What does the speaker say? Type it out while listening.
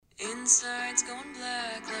inside's going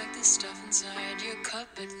black like the stuff inside your cup,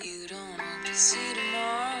 but you don't hope to see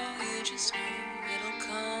tomorrow. You just know it'll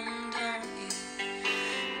come, don't you?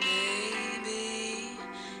 Baby,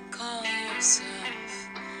 call yourself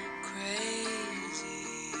crazy.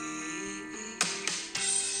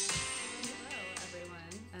 Hello,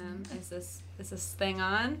 everyone. Is this thing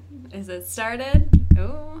on? Is it started?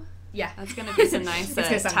 Oh. Yeah. That's going to be some nice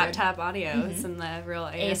tap tap audio. Mm-hmm. Some the real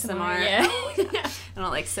ASMR. Yeah. I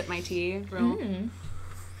don't like sip my tea. Real.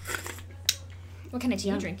 What kind of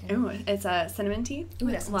tea are you drinking? Ooh, it's a cinnamon tea. Ooh,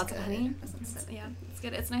 with that sounds lots good. of honey. That sounds good. Yeah, it's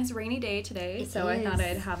good. It's a nice rainy day today, It so I thought is.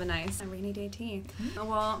 I'd have a nice rainy day tea.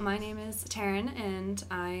 Well, my name is Taryn, and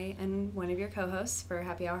I am one of your co-hosts for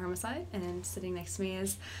Happy Hour Homicide, and sitting next to me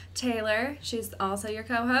is Taylor. She's also your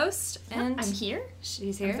co-host, and I'm here.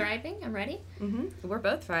 she's here. I'm thriving. I'm ready. Mm-hmm. We're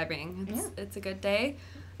both thriving. It's a good day.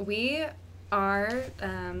 We are,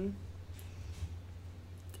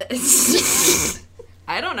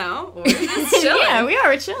 I don't know. We're just chilling. Yeah, we are.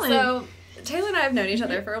 We're chilling. So, Taylor and I have known each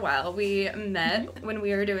other for a while. We met when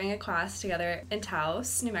we were doing a class together in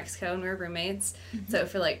Taos, New Mexico, and we were roommates. So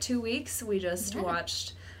for like 2 weeks, we just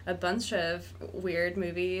watched a bunch of weird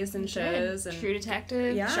movies and shows. And True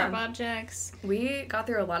Detective, Yeah. Sharp Objects. we got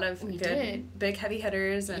through a lot of We good, did. big heavy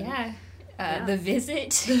hitters. And Yeah. The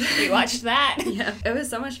Visit. We watched that. yeah, it was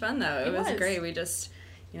so much fun though. It was was. great. We just,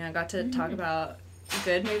 got to talk about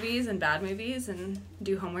good movies and bad movies and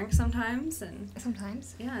do homework sometimes and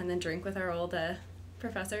Sometimes. and then drink with our old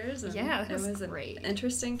professors. And Yeah, that was it was great. an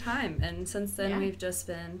interesting time. And since then, Yeah. we've just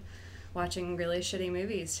been watching really shitty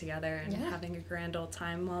movies together and having a grand old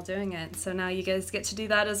time while doing it. So now you guys get to do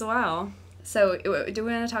that as well. So do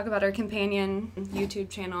we want to talk about our companion YouTube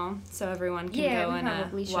channel so everyone can Yeah, go we and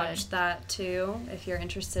probably should. watch that too? If you're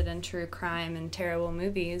interested in true crime and terrible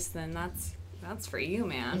movies, then that's for you,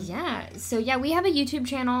 man. Yeah. So, we have a YouTube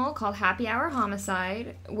channel called Happy Hour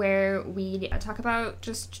Homicide where we talk about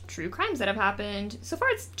just true crimes that have happened. So far,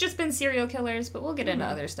 it's just been serial killers, but we'll get into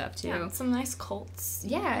other stuff, too. Yeah, some nice cults.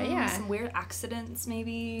 Yeah. Some weird accidents,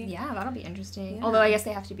 maybe. Yeah, that'll be interesting. Yeah. Although I guess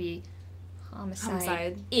they have to be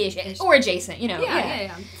homicide-ish. Ish. Or adjacent,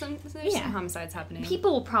 Yeah. There's Yeah. some homicides happening.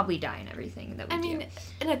 People will probably die in everything that we do. I mean,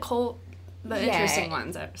 in a cult, the Yeah. interesting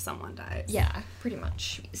ones are someone dies. Yeah, pretty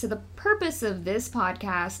much. So the purpose of this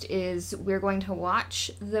podcast is we're going to watch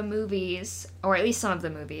the movies, or at least some of the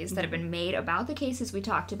movies, that have been made about the cases we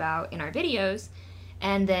talked about in our videos,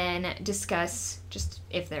 and then discuss just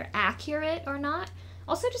if they're accurate or not.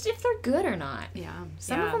 Also, just if they're good or not. Yeah.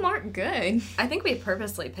 Some of them aren't good. I think we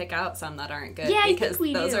purposely pick out some that aren't good Yeah, I because think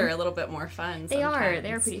we those do. are a little bit more fun. They are. sometimes.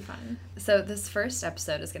 They're pretty fun. So this first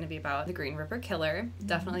episode is going to be about the Green River Killer.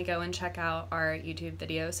 Definitely go and check out our YouTube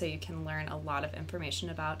video so you can learn a lot of information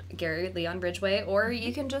about Gary Leon Ridgway, or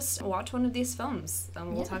you can just watch one of these films.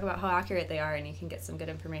 We'll talk about how accurate they are, and you can get some good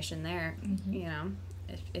information there.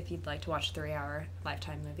 If you'd like to watch a 3-hour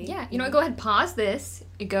Lifetime movie. Yeah, you know what? Go ahead, pause this,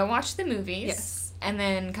 go watch the movies, Yes. and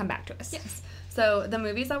then come back to us. Yes. So the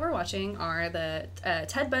movies that we're watching are the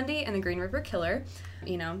Ted Bundy and the Green River Killer.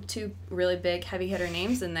 Two really big heavy hitter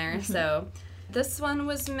names in there. So this one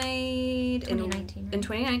was made 2019, right? in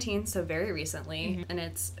 2019, so very recently, and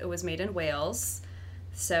it was made in Wales.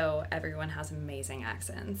 So everyone has amazing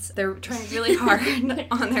accents. They're trying really hard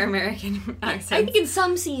on their American accents. I think in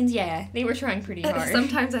some scenes, they were trying pretty hard.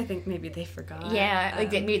 Sometimes I think maybe they forgot. Yeah,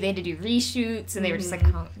 like maybe they had to do reshoots, and they were just like,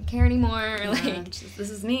 I don't care anymore. Yeah, this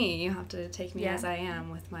is me. You have to take me as I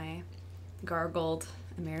am with my gargled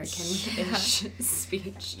American-ish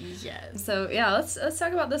speech. Yes. So let's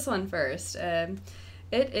talk about this one first. It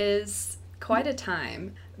is quite a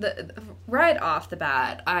time. Right off the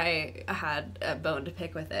bat, I had a bone to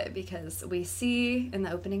pick with it because we see in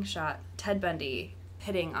the opening shot Ted Bundy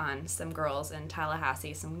hitting on some girls in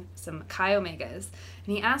Tallahassee, some Chi Omegas,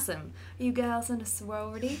 and he asks them, "Are you girls in a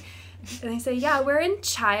sorority?" And they say, "Yeah, we're in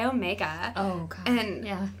Chi Omega." Oh, God. And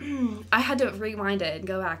yeah. I had to rewind it and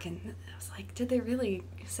go back, and I was like, did they really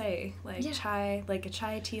say chai, like a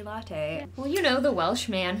chai tea latte? Well, the Welsh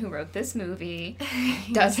man who wrote this movie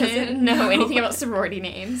doesn't know anything about sorority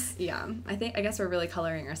names. Yeah, I guess we're really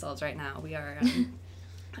coloring ourselves right now. We are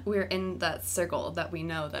we're in that circle that we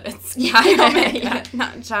know that it's Chi Omega,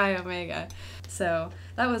 not Chi Omega. So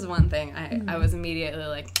that was one thing I was immediately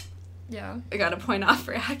like, Yeah. I got to point off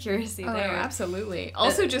for accuracy Oh, there. absolutely.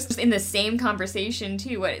 Also, just in the same conversation,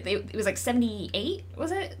 too, it was like 78,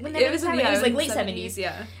 was it? When It was like late 70s.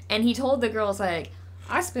 yeah. And he told the girls, like,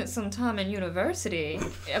 I spent some time in university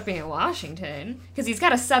up in Washington, because he's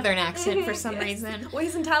got a southern accent for some reason. Well,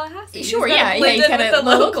 he's in Tallahassee. Sure, He's yeah, lived he's in got with a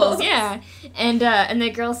the locals, yeah. And the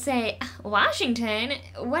girls say, Washington,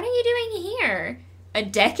 what are you doing here? a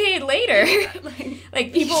decade later.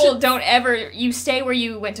 Like, people don't ever... You stay where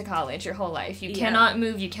you went to college your whole life. You cannot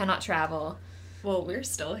move, you cannot travel. Well, we're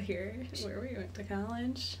still here where we went to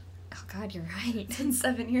college. Oh, God, you're right. It's been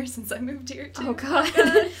 7 years since I moved here, too. Oh, God.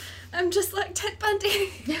 I'm just like Ted Bundy.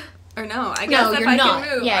 Or no, I guess No, if you're I not.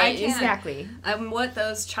 can move, Yeah, I can. Exactly. I'm what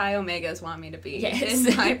those Chi Omegas want me to be. Yes.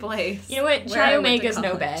 In my place. You know what? where Chi I went to Omegas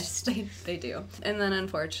know college. best. They do. And then,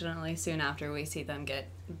 unfortunately, soon after, we see them get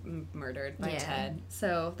murdered by Ted.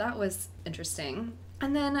 So that was interesting.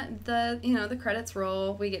 And then the credits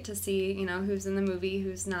roll. We get to see, who's in the movie,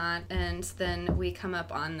 who's not. And then we come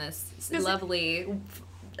up on this lovely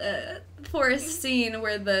forest scene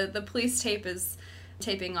where the police tape is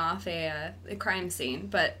taping off a crime scene,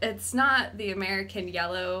 but it's not the American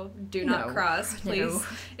yellow do not cross, please. No.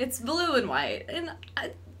 It's blue and white. And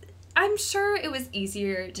I'm sure it was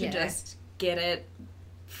easier to just get it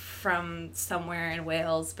from somewhere in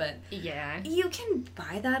Wales, but you can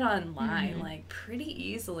buy that online like pretty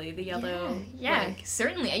easily. The yellow,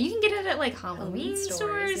 certainly. You can get it at like Halloween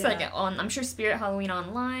stores, like I'm sure Spirit Halloween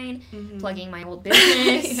online. Plugging my old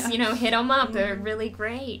business, hit them up. They're really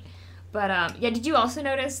great. But did you also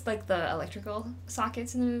notice like the electrical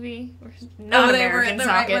sockets in the movie? Not American they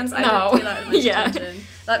sockets. Right ones. No, I didn't pay that much attention.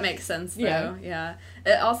 That makes sense though. Yeah.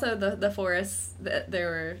 Also, the forests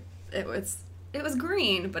it was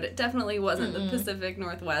green, but it definitely wasn't the Pacific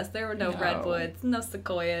Northwest. There were no redwoods, no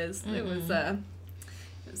sequoias. It was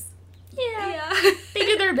they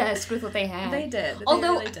did their best with what they had. They did.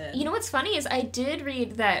 Although, really did. You know what's funny is I did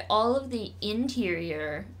read that all of the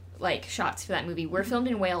interior shots for that movie were filmed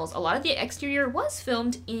in Wales. A lot of the exterior was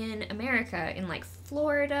filmed in America, in like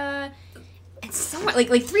Florida, and somewhere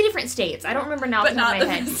like 3 different states. I don't remember now off the top of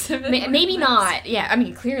my head. Maybe not. Yeah, I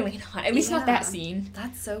mean clearly not. At least not that scene.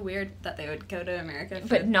 That's so weird that they would go to America,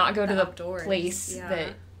 but not go to the outdoors. place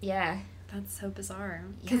that. That's so bizarre.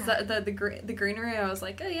 Because the greenery, I was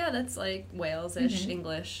like, oh yeah, that's like Wales-ish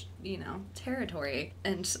English, territory.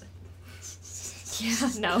 And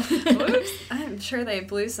no. Whoops. I'm sure they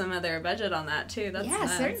blew some of their budget on that too. That's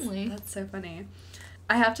nuts. Certainly. That's so funny.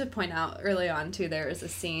 I have to point out early on too, there was a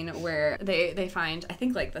scene where they find, I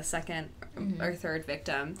think like the second or third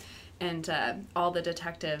victim, and all the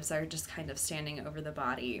detectives are just kind of standing over the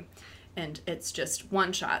body. And it's just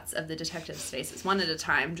one shots of the detectives' faces, one at a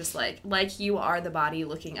time, just like you are the body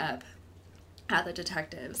looking up at the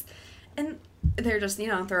detectives. And they're just,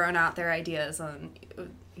 throwing out their ideas on,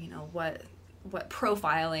 what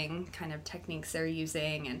profiling kind of techniques they're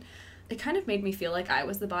using. And it kind of made me feel like I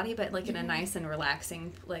was the body, but like in a nice and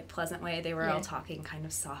relaxing, like pleasant way. They were all talking kind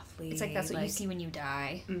of softly. It's like that's what you see when you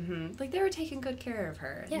die. Like they were taking good care of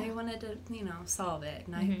her. And they wanted to, solve it.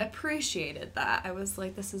 And I appreciated that. I was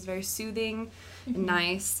like, this is very soothing and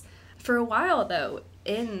nice. For a while, though,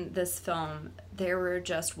 in this film, there were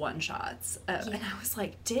just one-shots. And I was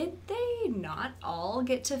like, did they not all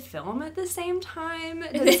get to film at the same time?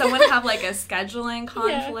 Did someone have, like, a scheduling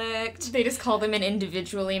conflict? They just call them in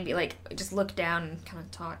individually and be like, just look down and kind of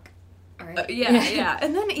talk. All right. Yeah.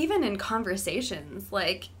 And then even in conversations,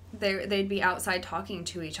 like, they'd be outside talking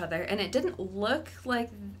to each other, and it didn't look like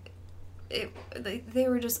they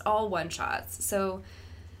were just all one-shots. So...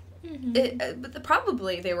 but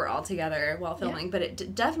probably they were all together while filming, but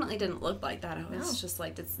it definitely didn't look like that. It was just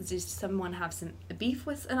like, did someone have some beef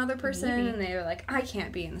with another person? And they were like, I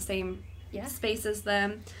can't be in the same space as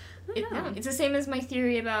them. It's the same as my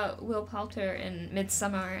theory about Will Poulter in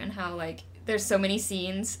Midsommar and how, like, there's so many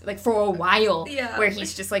scenes, like, for a while, where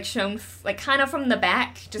he's just, like, shown, like, kind of from the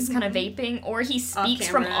back, just kind of vaping, or he speaks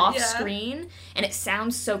from off-screen, and it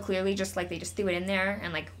sounds so clearly just like they just threw it in there,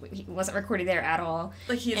 and, like, he wasn't recorded there at all.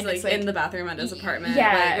 Like, he's, like, in the bathroom at his apartment,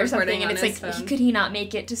 or something, and it's like, could he not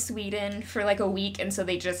make it to Sweden for, like, a week, and so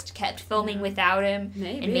they just kept filming without him,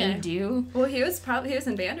 and made do? Well, he was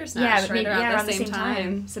in Bandersnatch around the same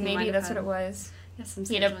time. So maybe that's what it was.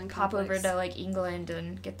 He had to pop over to, like, England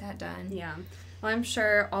and get that done. Yeah. Well, I'm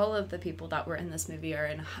sure all of the people that were in this movie are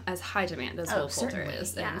in as high demand as Will Poulter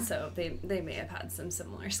is, and so they may have had some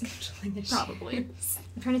similar scheduling issues. Probably.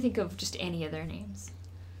 I'm trying to think of just any of their names.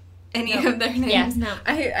 Any of their names? Yes, no.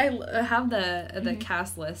 I have the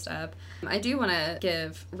cast list up. I do want to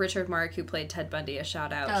give Richard Mark, who played Ted Bundy, a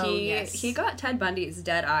shout out. He got Ted Bundy's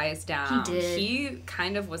dead eyes down. He did. He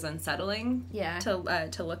kind of was unsettling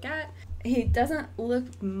to look at. He doesn't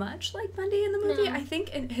look much like Bundy in the movie. No. I think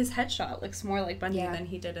his headshot looks more like Bundy than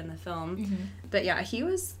he did in the film. But yeah, he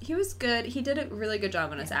was good. He did a really good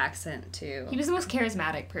job on his accent too. He was the most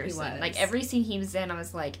charismatic person. was. Like, every scene he was in, I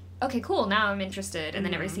was like, okay, cool, now I'm interested. And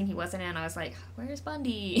then every scene he wasn't in, I was like, where's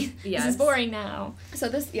Bundy? Yes. This is boring now. So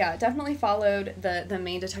this, definitely followed the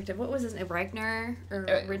main detective. What was his name? Reichner or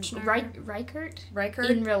Richner? Reichert?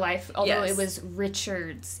 In real life, although Yes. it was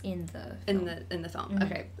Richards in the film. In the film.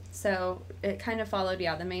 Okay. So it kind of followed,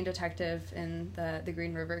 the main detective in the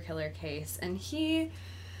Green River Killer case, and he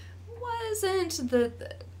wasn't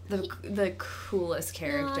the coolest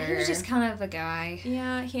character. He was just kind of a guy.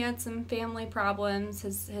 Yeah, he had some family problems.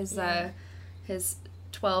 His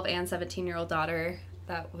 12 and 17-year-old daughter,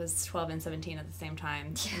 that was 12 and 17 at the same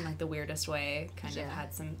time, in like the weirdest way, kind of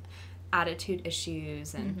had some attitude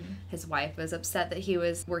issues, and his wife was upset that he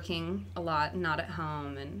was working a lot, not at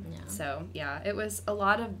home, and so it was a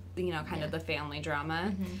lot of kind of the family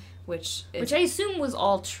drama, which I assume was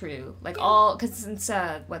all true, like all, because since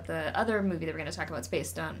what the other movie that we're going to talk about is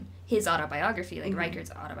based on his autobiography, like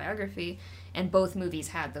Reichert's autobiography, and both movies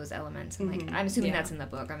had those elements, and like I'm assuming that's in the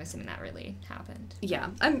book. I'm assuming that really happened. Yeah,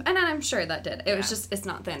 I'm sure that did. It was just, it's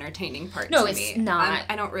not the entertaining part. No, to it's me. not.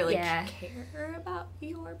 I don't really care about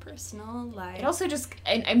your personal life. It also just,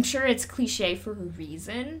 and I'm sure it's cliche for a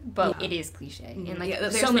reason, but it is cliche. And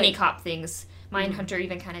like so many cop things. Mindhunter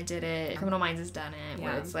even kind of did it. Criminal Minds has done it,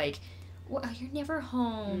 where it's like, well, you're never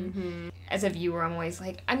home. As a viewer, I'm always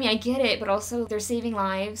like, I mean, I get it, but also they're saving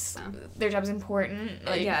lives. Their job's important.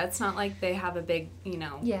 Like, it's not like they have a big,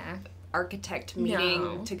 architect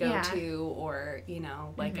meeting to go to, or,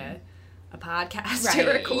 like a podcast to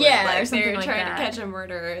record. Yeah, like or something they're like trying that. to catch a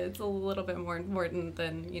murderer. It's a little bit more important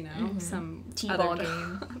than, some T-ball other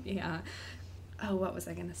game. Yeah. Oh, what was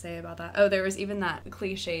I going to say about that? Oh, there was even that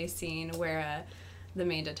cliche scene where the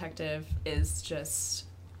main detective is just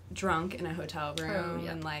drunk in a hotel room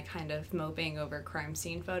and like kind of moping over crime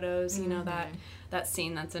scene photos. You know, that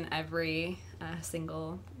scene that's in every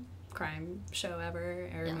single crime show ever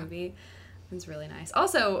or movie. It was really nice.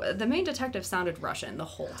 Also, the main detective sounded Russian the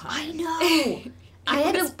whole time. I know. I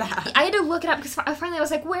had to look it up because finally I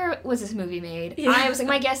was like, where was this movie made? Yeah. I was like,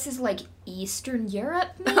 my guess is like Eastern Europe,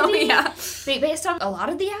 maybe? Oh, yeah. Based on a lot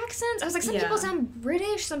of the accents. I was like, some people sound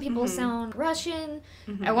British, some people sound Russian.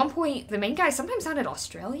 At one point, the main guy sometimes sounded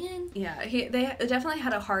Australian. Yeah, they definitely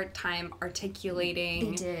had a hard time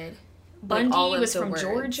articulating. They did. Like, Bundy was from words.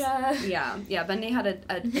 Georgia. Yeah, Bundy had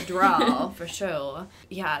a drawl, for sure.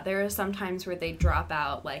 Yeah, there were some times where they drop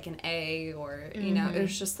out, like, an A, or, it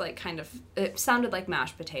was just, like, kind of, it sounded like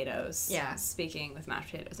mashed potatoes. Yeah. Speaking with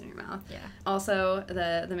mashed potatoes in your mouth. Yeah. Also,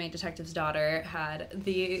 the main detective's daughter had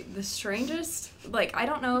the strangest, like, I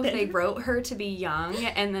don't know if they wrote her to be young,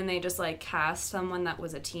 and then they just, like, cast someone that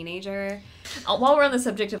was a teenager. While we're on the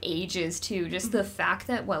subject of ages, too, just the fact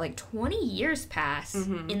that, 20 years pass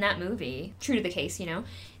in that movie, true to the case, no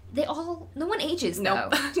one ages, though.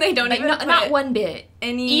 Nope. They don't even not one bit.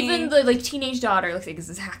 Even the, teenage daughter looks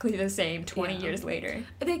exactly the same 20 years later.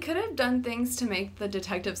 They could have done things to make the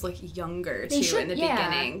detectives look younger, too, in the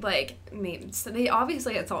beginning. Like, maybe, so they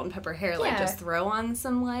obviously had salt and pepper hair, like, just throw on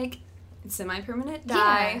some, like, semi-permanent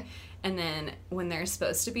dye. And then when they're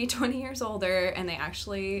supposed to be 20 years older and they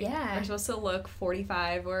actually are supposed to look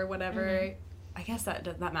 45 or whatever, I guess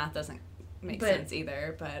that math doesn't make sense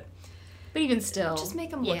either, but even still, just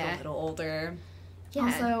make him look a little older. Yeah.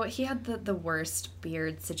 Also, he had the worst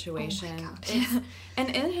beard situation. Oh my God.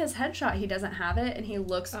 And in his headshot, he doesn't have it, and he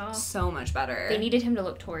looks so much better. They needed him to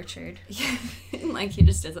look tortured. Like, he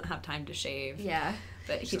just doesn't have time to shave. Yeah.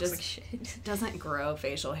 But he just doesn't grow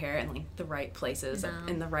facial hair in, like, the right places,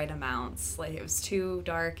 in the right amounts. Like, it was too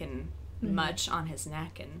dark and much on his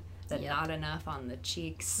neck, and then not enough on the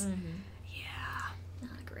cheeks.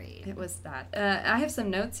 Not great. It was bad. I have some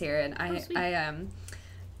notes here, and I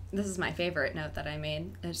this is my favorite note that I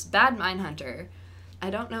made. It's Bad Mindhunter. I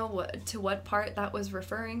don't know what part that was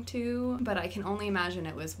referring to, but I can only imagine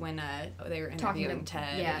it was when they were interviewing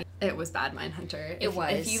Ted. Yeah. It was Bad Mindhunter. It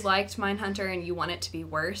was. If you liked Mindhunter and you want it to be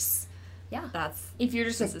worse, if you're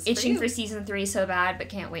just itching for season 3 so bad but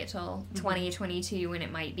can't wait till 2022 when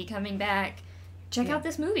it might be coming back, check out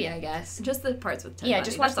this movie, I guess. Just the parts with Ted Yeah, Bundy.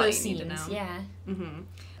 just watch That's all those you need to scenes. know. Yeah.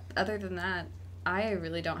 Other than that, I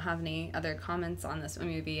really don't have any other comments on this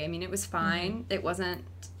movie. I mean, it was fine. It wasn't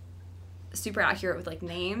super accurate with, like,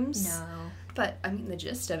 names. No. But, I mean, the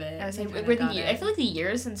gist of it. I feel like the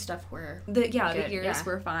years and stuff were the years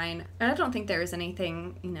were fine. And I don't think there was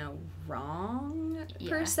anything, wrong,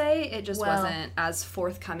 per se. It just wasn't as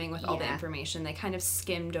forthcoming with all the information. They kind of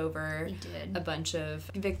skimmed over a bunch of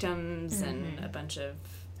victims and a bunch of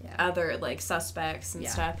other, like, suspects and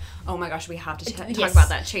stuff. Oh my gosh, we have to talk Yes. about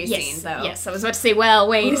that chase scene, though. Yes, I was about to say, well,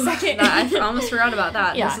 wait a second. I almost forgot about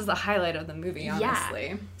that. Yeah. This is the highlight of the movie, honestly.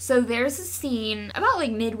 Yeah. So there's a scene about,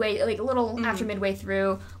 like, midway, like, a little after midway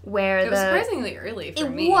through where It was surprisingly early for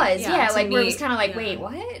me. It was, to like, where it was meet- kind of like, yeah. wait,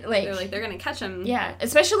 what? Like, They're like, they're gonna catch him. yeah,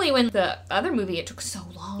 especially when the other movie, it took so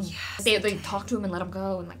long. Yes, They talked to him and let him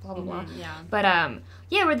go and, like, blah, blah, blah. Yeah. But,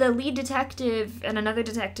 yeah, where the lead detective and another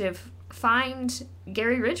detective find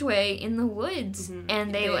Gary Ridgway in the woods,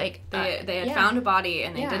 and they had found a body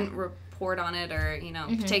and they Yeah. didn't report on it or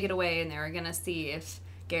take it away, and they were gonna see if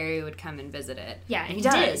Gary would come and visit it. Yeah, and he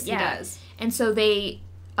does. He Yeah. does. And so they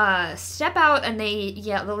step out and the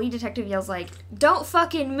lead detective yells like, "Don't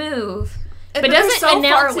fucking move." But they're so far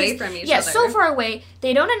announce away his- from each yeah, other. so far away.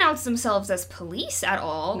 They don't announce themselves as police at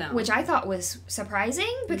all, No. which I thought was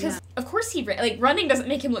surprising because, of course, running doesn't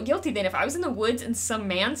make him look guilty. Then if I was in the woods and some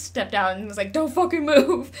man stepped out and was like, "Don't fucking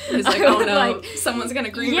move," He's like, I oh would, no, like, someone's gonna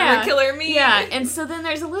Green River Killer me. Yeah, and so then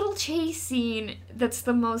there's a little chase scene that's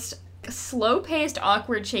the most slow-paced,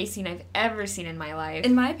 awkward chase scene I've ever seen in my life.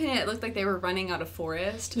 In my opinion, it looked like they were running out of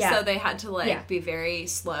forest, Yeah. so they had to Yeah. be very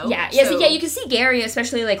slow. Yeah, so, you can see Gary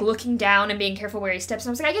especially like looking down and being careful where he steps. And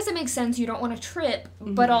I was like, I guess it makes sense. You don't want to trip,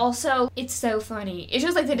 but also it's so funny. It's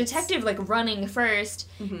just like the detective like running first,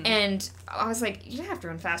 and I was like, you don't have to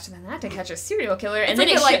run faster than that to catch a serial killer. And It's then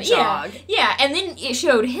like it a light showed, jog. yeah, and then it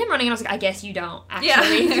showed him running, and I was like, I guess you don't Yeah.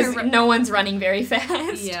 actually, because no one's running very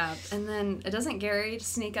fast. Yeah, and then doesn't Gary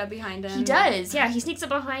sneak up behind him? He does, yeah. He sneaks up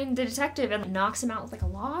behind the detective and knocks him out with like a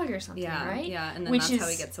log or something, Yeah, right? yeah, and then Which that's is how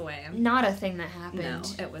he gets away. not a thing that No,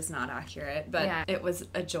 happened. it was not accurate, but Yeah. it was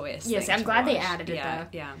a joyous Yes, thing I'm to glad they watch. added it, Yeah, though.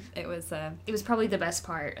 yeah, it was. It was probably the best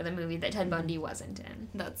part of the movie that Ted Bundy wasn't in.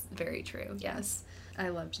 That's very true. Yes, I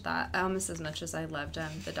loved that almost as much as I loved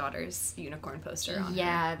the daughter's unicorn poster on.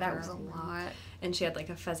 Yeah, her that was a room. lot. And she had like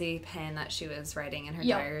a fuzzy pen that she was writing in her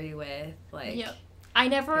Yep. diary with, like. Yep. I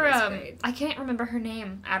never, It was great. I can't remember her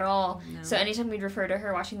name at all. No. So anytime we'd refer to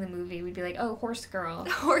her watching the movie, we'd be like, oh, Horse Girl.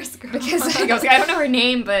 Horse girl. Because I don't know her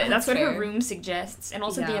name, but that's what her fair. room suggests. And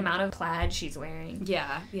also the Yeah. amount of plaid she's wearing.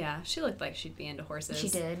 Yeah, yeah. She looked like she'd be into horses. She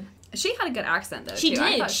did. She had a good accent though. She too.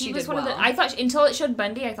 I did. thought She she was did one of well. the. I thought until it showed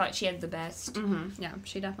Bundy, I thought she had the best. Yeah,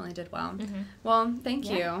 she definitely did well. Mhm. Well, thank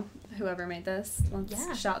Yeah. you, whoever made this. Let's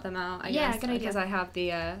Yeah. shout them out. I Yeah, guess, good idea. because I have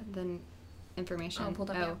the information. Oh, pulled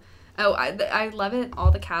up, yeah. Oh, I love it.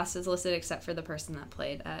 All the cast is listed except for the person that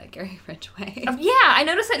played Gary Ridgway. Yeah, I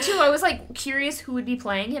noticed that too. I was like curious who would be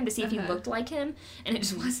playing him to see if he Uh-huh. looked like him, and it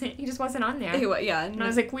just wasn't. He just wasn't on there. Yeah, And I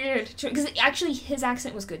was like, weird, because actually his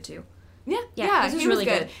accent was good too. yeah, Yeah, this was he really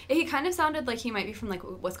was good. He kind of sounded like he might be from like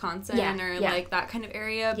Wisconsin Yeah, or yeah. like that kind of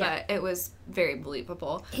area, Yeah. but it was very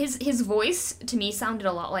believable. His voice to me sounded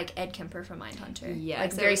a lot like Ed Kemper from Mindhunter. Yes,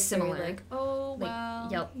 like it very was similar, like, oh Like, well,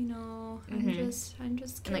 yep. you know, Mhm. I'm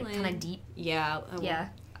just and killing. like kind of deep. Yeah. Yeah.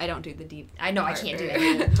 I don't do the deep. I know I part can't do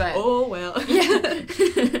very that, but oh well.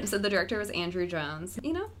 Yeah. So the director was Andrew Jones.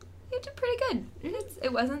 You know, he did pretty good.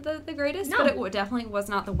 It wasn't the greatest, No. but it definitely was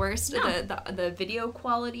not the worst. No. The video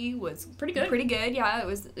quality was Pretty good. Pretty good. Yeah, it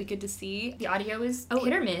was good to see. the audio is Oh.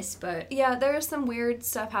 hit or miss, but Yeah, there was some weird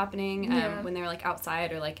stuff happening Yeah. when they were like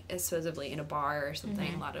outside or like supposedly in a bar or something.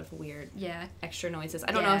 Mhm. A lot of weird yeah, extra noises.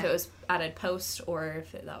 I don't know Yeah. if it was added post or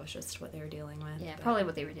if that was just what they were dealing with. yeah, but- probably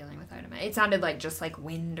what they were dealing with. I would imagine. It sounded like just like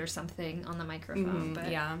wind or something on the microphone, Mhm, but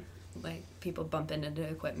yeah, like people bumping into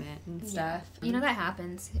equipment and stuff. You know that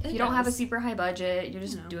happens. If It you don't have a does. super high budget, you're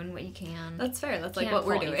just No. doing what you can. That's fair. That's like Can't what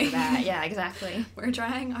we're fault you doing. for that. Yeah, exactly. We're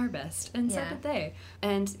trying our best, and so Yeah. did they.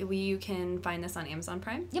 And you can find this on Amazon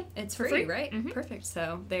Prime. Yep, It's for free, free. right? Mhm. Perfect.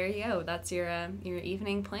 So there you go. That's your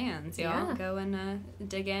evening plans, y'all. Yeah. Go and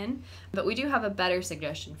dig in. But we do have a better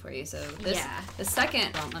suggestion for you. So this, Yeah. the second.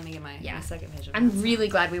 Well, let me get my second page. Of I'm notes. really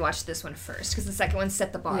glad we watched this one first because the second one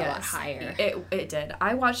set the bar a lot Yes, higher. It did.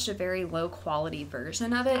 I watched a very low quality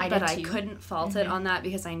version of it, I but did I too. couldn't fault it Mhm. on that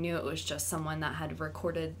because I knew it was just someone that had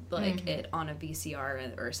recorded like Mhm. it on a VCR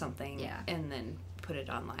or something, Yeah. and then put it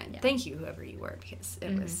online. Yeah. Thank you, whoever you were, because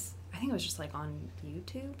it Mhm. was. I think it was just like on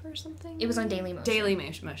YouTube or something. It was on Dailymotion.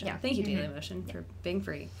 Dailymotion. Yeah. Thank you, Mhm. Dailymotion, for being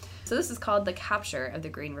free. So this is called The Capture of the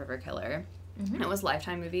Green River Killer. Mhm. And it was a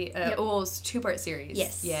Lifetime movie. Yep. Oh, it was a 2-part series.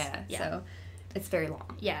 Yes. Yeah. Yeah. So it's very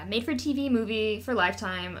long. Yeah, made for TV movie for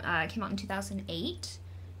Lifetime. Came out in 2008.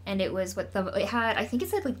 And it was it had, I think it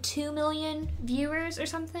said like 2 million viewers or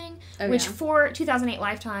something, Oh, which yeah. for 2008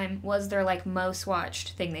 Lifetime was their like most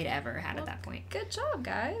watched thing they'd ever had at that point. Good job,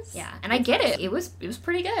 guys. Yeah, and I get it. It was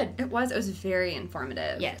pretty good. It was very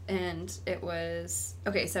informative. Yes. And it was,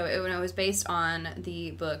 okay, so it was based on the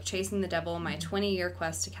book Chasing the Devil, My 20-Year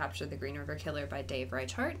Quest to Capture the Green River Killer by Dave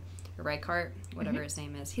Reichart. Reichart, whatever his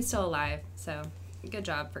name is. He's still alive, so good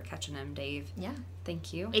job for catching him, Dave. Yeah.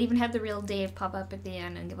 Thank you. It even had the real Dave pop up at the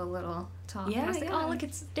end and give a little talk. Yeah, I was like, yeah. oh, look,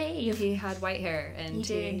 it's Dave. He had white hair, and He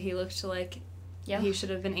did. he looked like Yeah. he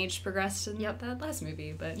should have been age progressed in Yep. that last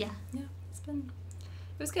movie, but Yeah. it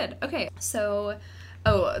was good. Okay, so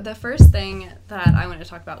the first thing that I wanted to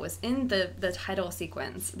talk about was in the title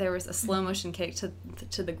sequence. There was a slow motion kick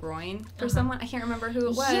to the groin for someone. I can't remember who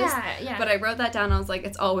it was. Yeah. But I wrote that down. I was like,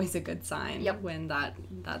 it's always a good sign Yep. when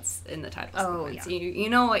that's in the title Oh, sequence. yeah. You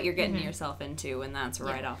know what you're getting yourself into when that's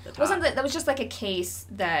right off the top. That was just like a case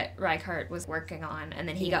that Reichart was working on, and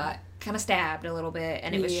then he got kind of stabbed a little bit,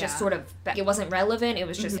 and it was just sort of, it wasn't relevant. It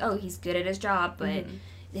was just, oh, he's good at his job, but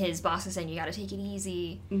his boss is saying you got to take it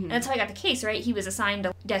easy, and that's how he got the case, right? He was assigned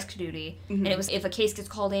to desk duty, and it was, if a case gets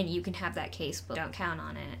called in, you can have that case, but don't count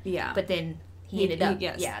on it. Yeah. But then he ended up,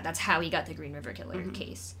 yes. that's how he got the Green River Killer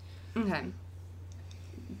case. Okay.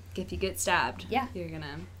 If you get stabbed, Yeah. you're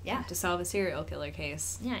gonna Yeah. have to solve a serial killer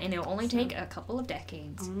case. Yeah, and it'll only take a couple of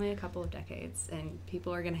decades. Only a couple of decades, and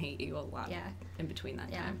people are gonna hate you a lot. Yeah. In between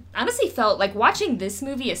that Yeah, time. I honestly felt like watching this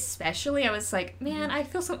movie especially, I was like, man, I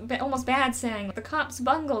feel almost bad saying the cops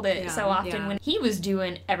bungled it so often when he was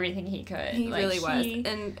doing everything he could. He Like, really was.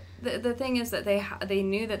 And the thing is that they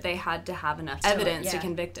knew that they had to have enough evidence to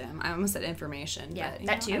convict him. I almost said information. Yeah, but,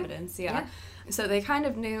 that too. Evidence, yeah. So they kind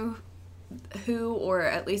of knew who, or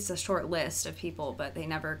at least a short list of people, but they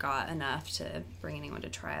never got enough to bring anyone to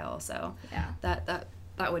trial. So Yeah.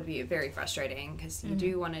 that would be very frustrating, because you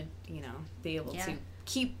do want to, be able to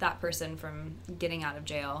keep that person from getting out of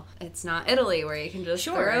jail. It's not Italy where you can just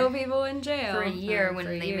throw people in jail for a year when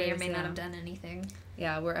for they may or years, may not have done anything.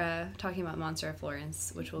 Yeah, we're talking about Monster of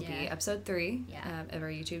Florence, which will be episode 3 of our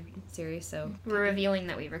YouTube series. So We're revealing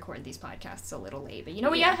that we record these podcasts a little late, but we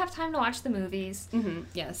gotta have time to watch the movies.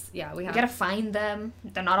 Yes, yeah, we We gotta find them.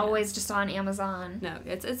 They're not always just on Amazon. No,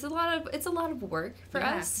 it's a lot of work for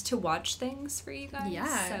us to watch things for you guys.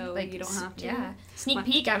 Yeah, so like, you don't have to. Yeah, sneak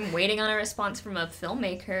peek. I'm waiting on a response from a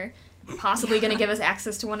filmmaker, possibly going to give us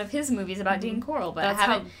access to one of his movies about Dean Corll, but That's I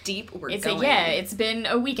haven't. how deep we're It's going. it's been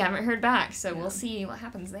a week. I haven't heard back, so we'll see what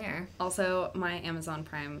happens there. Also, my Amazon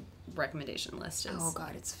Prime recommendation list is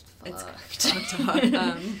it's fucked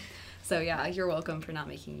up. So yeah, you're welcome for not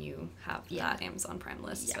making you have that Amazon Prime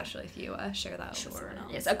list, especially if you share that with someone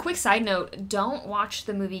else. Yes. A quick side note: don't watch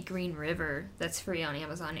the movie Green River. That's free on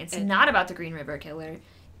Amazon. It's not about the Green River Killer,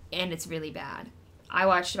 and it's really bad. I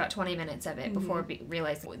watched about 20 minutes of it before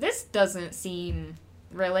realizing this doesn't seem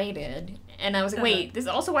related, and I was like, wait, this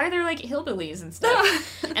also, why are there like hillbillies and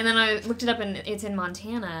stuff? And then I looked it up, and it's in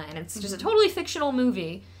Montana, and it's just a totally fictional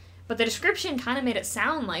movie. But the description kind of made it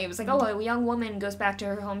sound like it was like, oh, a young woman goes back to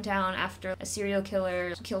her hometown after a serial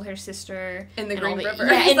killer killed her sister in the Green River.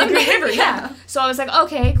 Yeah, in the Green River. Yeah. So I was like,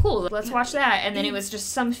 okay, cool, let's watch that. And then it was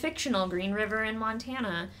just some fictional Green River in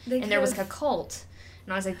Montana, and there was like a cult,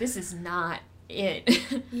 and I was like, this is not it.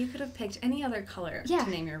 You could have picked any other color to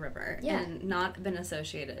name your river and not been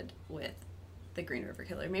associated with the Green River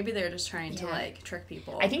Killer. Maybe they're just trying to like trick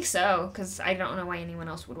people. I think so, because I don't know why anyone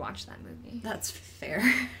else would watch that movie. That's fair.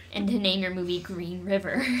 And to name your movie Green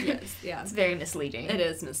River. Yes, yeah. It's very misleading. It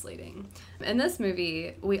is misleading. In this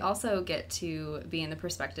movie, we also get to be in the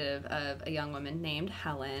perspective of a young woman named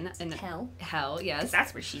Helen. And Hell, yes.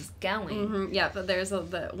 That's where she's going. Yeah, but there's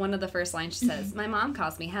one of the first lines she says, my mom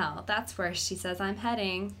calls me Hell. That's where she says I'm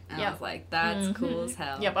heading. And I was like, that's cool as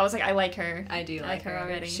hell. Yep, I was like, I like her. I do like her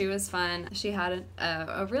already. She was fun. She had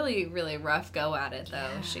a really, really rough go at it, though.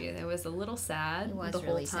 It was a little sad the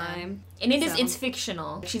whole time. And it's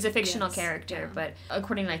fictional. She's a fictional character, but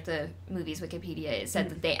according to like the movie's Wikipedia, it said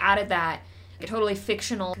that they added that a totally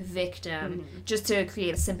fictional victim just to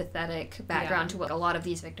create a sympathetic background to what a lot of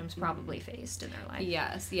these victims probably faced in their life.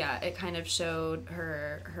 Yes, yeah. It kind of showed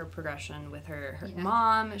her progression with her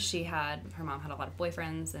mom. Her mom had a lot of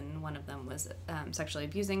boyfriends, and one of them was sexually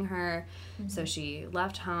abusing her. So she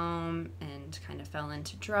left home and kind of fell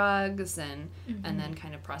into drugs and then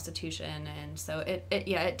kind of prostitution. And so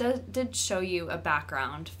it did show you a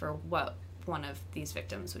background for what one of these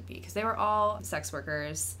victims would be, because they were all sex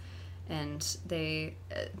workers. And they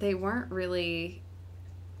weren't really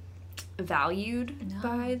valued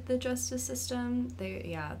by the justice system.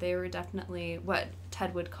 They were definitely what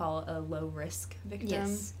Ted would call a low risk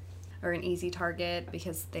victim, or an easy target,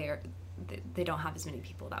 because they don't have as many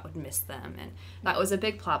people that would miss them. And that was a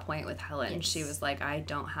big plot point with Helen. She was like, I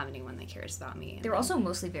don't have anyone that cares about me. And they were also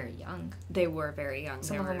mostly very young. They were very young.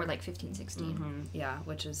 Some of them were like 15, 16. Yeah,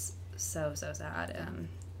 which is so sad.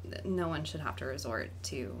 No one should have to resort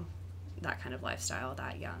to that kind of lifestyle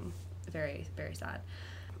that young. Very, very sad.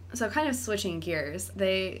 So kind of switching gears,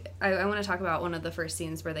 I want to talk about one of the first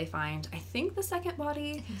scenes where they find, I think, the second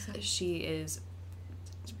body. I think so. She is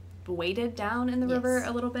weighted down in the river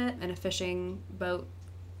a little bit, and a fishing boat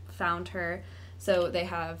found her. So they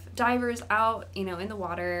have divers out, in the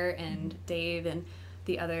water, and Dave and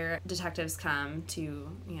the other detectives come to,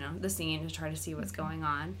 the scene to try to see what's going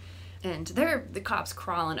on. And the cops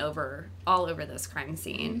crawling all over this crime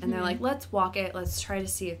scene. And they're like, let's walk it. Let's try to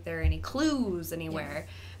see if there are any clues anywhere.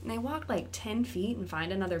 Yeah. And they walk like 10 feet and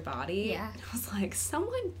find another body. Yeah. And I was like,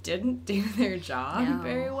 someone didn't do their job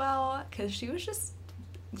very well. Because she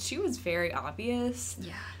was very obvious.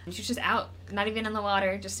 Yeah. She was just out, not even in the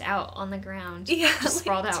water, just out on the ground. Yeah. Just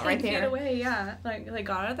sprawled out right there. 10 feet away, yeah. Like, they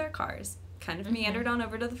got out of their cars, kind of meandered on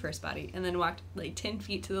over to the first body, and then walked like 10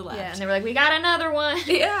 feet to the left. Yeah, and they were like, we got another one.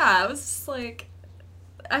 Yeah, I was just like,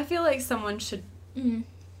 I feel like someone should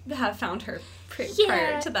have found her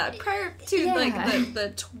prior to that. Prior to like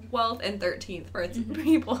the 12th and 13th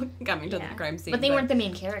people coming to the crime scene. But they weren't the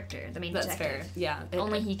main character, the main detective. That's fair, yeah.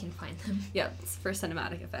 Only he can find them. Yeah, it's for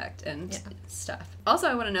cinematic effect and stuff. Also,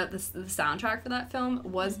 I want to note the soundtrack for that film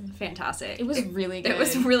was fantastic. It was really good. It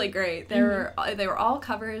was really great. They were all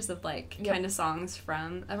covers of like kind of songs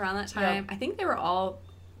from around that time. I think they were all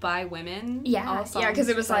by women. Yeah, because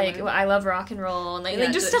it was like women. I love rock and roll and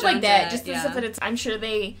like just stuff like that. Just the stuff that I'm sure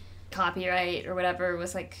they copyright or whatever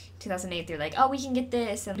was like 2008. They're like, oh, we can get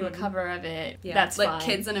this and do a cover of it. Yeah, that's like fine.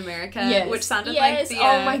 Kids in America, which sounded like the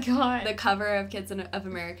oh my god, the cover of Kids of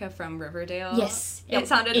America from Riverdale. Yes, it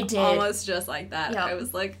sounded almost just like that. I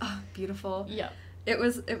was like, oh, beautiful. Yeah. It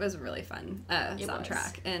was a really fun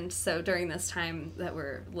soundtrack. And so during this time that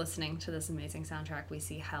we're listening to this amazing soundtrack, we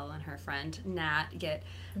see Hel and her friend Nat get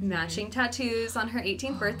matching tattoos on her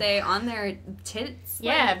 18th birthday on their tits.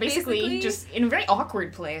 Yeah, like, basically just in a very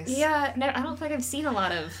awkward place. Yeah. I don't think I've seen a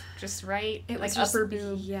lot of just right, it like just, upper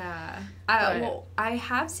boob. Yeah. I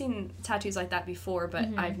have seen tattoos like that before, but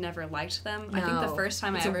I've never liked them. No. I think the first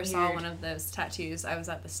time I ever saw one of those tattoos, I was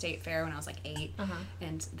at the state fair when I was like 8,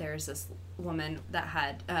 and there's this woman that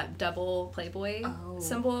had double Playboy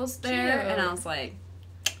symbols there, and I was like,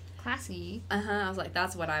 classy. I was like,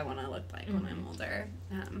 that's what I want to look like when I'm older.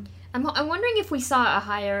 I'm wondering if we saw a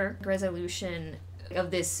higher resolution of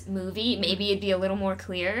this movie, maybe it'd be a little more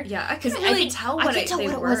clear. Yeah, I couldn't really tell what it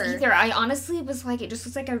was either. I honestly was like, it just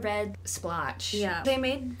was like a red splotch. Yeah. They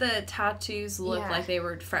made the tattoos look like they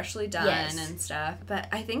were freshly done and stuff, but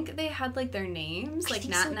I think they had like their names, like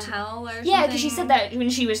Nat and Hel or something. Yeah, because she said that when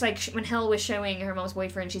she was like, when Hel was showing her mom's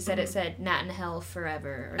boyfriend, she said it said Nat and Hel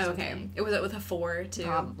forever or something. Okay. It was with a 4 too?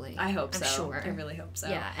 Probably. I hope so. I'm sure. I really hope so.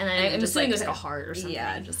 Yeah, and I'm assuming it was like a heart or something.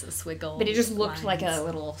 Yeah, just a swiggle. But it just looked like a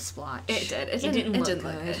little splotch. It did. It didn't look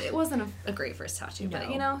good. It wasn't a great first tattoo, but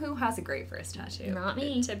who has a great first tattoo? Not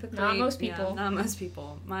me. Typically, not most people. Yeah, not most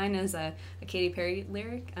people. Mine is a Katy Perry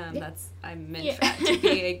lyric. I meant for it to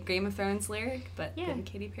be a Game of Thrones lyric, but then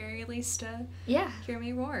Katy Perry released Hear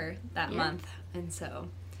Me Roar that month, and so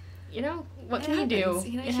what can you do?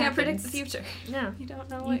 You can't predict the future. No, you don't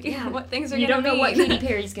know what things are. You don't know what Katy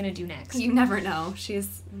Perry's gonna do next. You never know.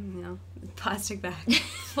 She's plastic bag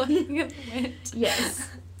floating in the wind. Yes.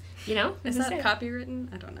 Is that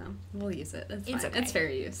copywritten? I don't know. We'll use it. It's fine. Okay. It's fair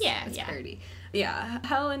use. Yeah, it's parody. Yeah.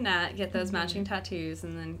 Hel and Nat get those matching tattoos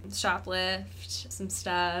and then shoplift some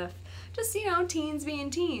stuff. Just, teens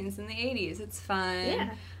being teens in the 80s. It's fun.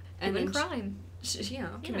 Yeah. And then crime.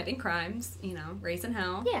 Committing crimes, raising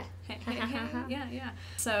hell. Yeah. Yeah.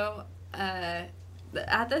 So,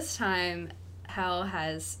 at this time, Hel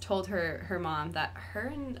has told her mom that her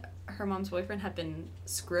and her mom's boyfriend had been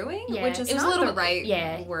screwing, which is not the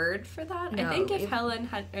right word for that. No, I think if Helen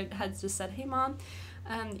had just said, hey, Mom,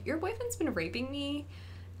 your boyfriend's been raping me,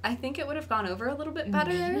 I think it would have gone over a little bit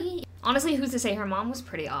better. Maybe. Honestly, who's to say? Her mom was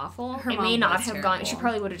pretty awful. It may not have gone. She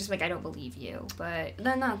probably would have just been like, I don't believe you. But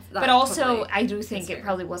then but also, I do think it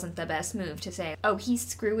probably wasn't the best move to say, oh, he's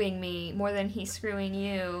screwing me more than he's screwing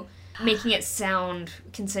you. Making it sound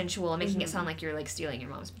consensual, making it sound like you're like stealing your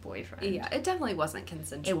mom's boyfriend. Yeah, it definitely wasn't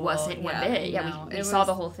consensual. It wasn't one bit. Yeah, we saw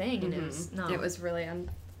the whole thing, and it was It was really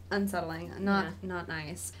unsettling, not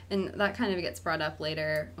nice. And that kind of gets brought up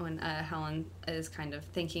later when Helen is kind of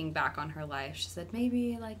thinking back on her life. She said,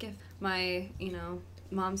 maybe like if my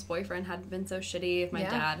mom's boyfriend hadn't been so shitty, if my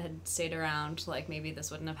dad had stayed around, like maybe this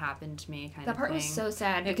wouldn't have happened to me. That part was so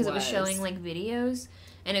sad because it was showing like videos.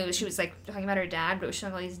 And she was like talking about her dad, but it was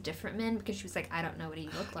showing all these different men because she was like, I don't know what he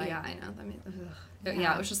looked like. Yeah, I know. I mean,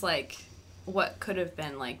 it was just like what could have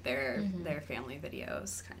been like their family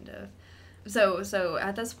videos, kind of. So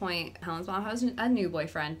at this point, Helen's mom has a new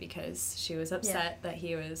boyfriend because she was upset that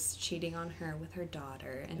he was cheating on her with her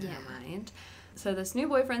daughter in her mind. So this new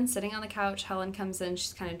boyfriend's sitting on the couch. Helen comes in.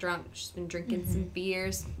 She's kind of drunk. She's been drinking some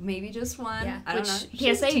beers, maybe just one. Yeah. I don't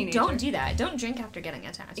know. PSA, don't do that. Don't drink after getting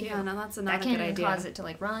a tattoo. Yeah, no, that's not that a good idea. That can cause it to,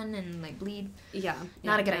 like, run and, like, bleed. Yeah.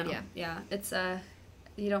 Not a good idea. Yeah. It's,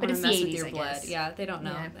 you don't But want to it's mess the with 80s, your I blood. guess. Yeah, they don't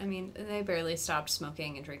know. Yeah. I mean, they barely stopped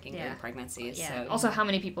smoking and drinking during pregnancies. Yeah. So, also, how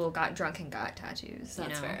many people got drunk and got tattoos?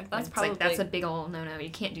 That's fair. That's probably that's a big old no-no. You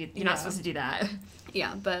can't do. You're not supposed to do that.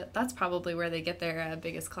 Yeah, but that's probably where they get their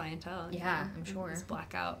biggest clientele. Yeah, I'm sure. Is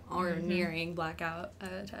blackout or nearing blackout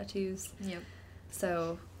tattoos. Yep.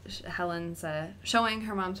 So Helen's showing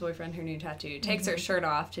her mom's boyfriend her new tattoo. Takes her shirt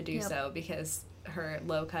off to do so because her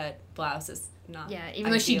low-cut blouse is not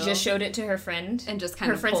even though she just showed it to her friend. And just kind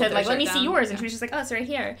of her friend pulled said, like, their let me shirt see down. yours. And she was just like, oh, it's right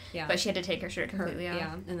here. Yeah. But she had to take her shirt completely off.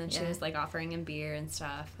 Yeah, and then she was, like, offering him beer and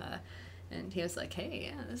stuff. And he was like,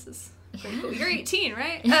 hey, this is pretty cool. You're 18,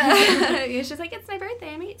 right? She's like, it's my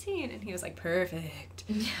birthday. I'm 18. And he was like, perfect.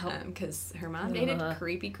 Because her mom dated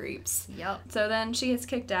creepy creeps. Yep. So then she gets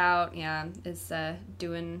kicked out, is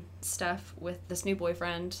doing stuff with this new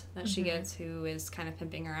boyfriend that she gets who is kind of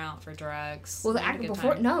pimping her out for drugs. Well,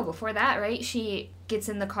 before that, right? She gets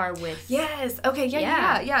in the car with... Yes. Okay,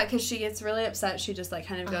 yeah, because she gets really upset. She just, like,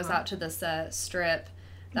 kind of goes out to this strip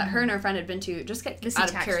that her and her friend had been to, just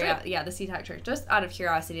out of curiosity. Yeah, the SeaTac strip, just out of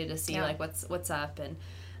curiosity to see like what's up, and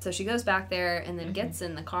so she goes back there and then gets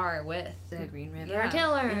in the car with the Green River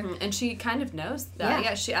Killer, and she kind of knows that.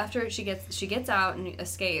 Yeah, she after she gets out and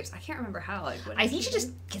escapes. I can't remember how. Like, I think she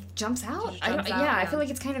just jumps out. I feel like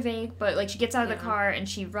it's kind of vague, but like she gets out of the car and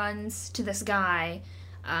she runs to this guy.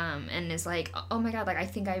 And is like, oh my god, like, I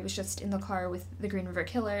think I was just in the car with the Green River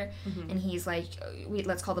Killer, and he's like,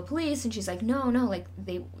 let's call the police, and she's like, no, like,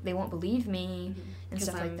 they won't believe me, and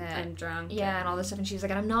stuff like that. I'm drunk. Yeah, and all this stuff, and she's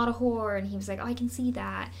like, and I'm not a whore, and he was like, oh, I can see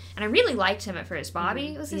that, and I really liked him at first.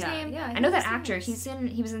 Bobby was his name. Yeah, I know that actor. Nice.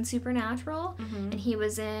 He was in Supernatural, and he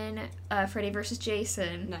was in Freddy vs.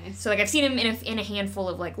 Jason. Nice. So, like, I've seen him in a handful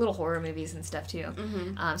of, like, little horror movies and stuff, too.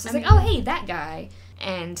 So it's like, oh, hey, that guy,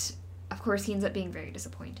 and... Of course, he ends up being very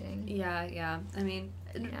disappointing. Yeah. I mean,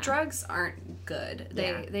 drugs aren't good.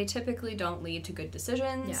 They typically don't lead to good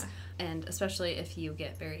decisions. Yeah. And especially if you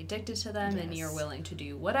get very addicted to them and you're willing to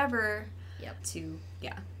do whatever to,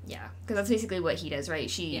 Yeah, because that's basically what he does, right?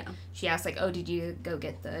 She asks, like, oh, did you go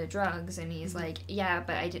get the drugs? And he's like, yeah,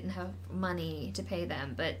 but I didn't have money to pay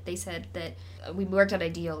them. But they said that we worked out a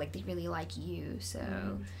deal, like, they really like you, so...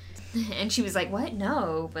 And she was like, what?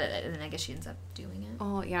 No. But then I guess she ends up doing it.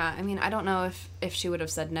 Oh, yeah. I mean, I don't know if she would have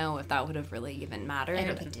said no, if that would have really even mattered. I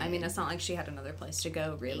don't think it did. I mean, it's not like she had another place to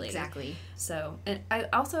go, really. Exactly. So, and I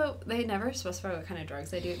also, they never specify what kind of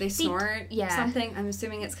drugs they do. They snort something. I'm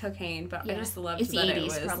assuming it's cocaine, but I just loved that it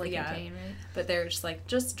was. Probably cocaine, right? But they're just like,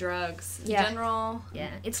 just drugs. General.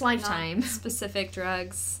 Yeah. It's Lifetime. Specific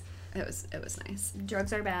drugs. It was nice.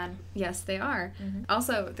 Drugs are bad. Yes, they are.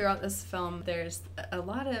 Also, throughout this film, there's a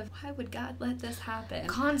lot of, why would God let this happen?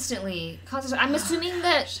 Constantly. I'm assuming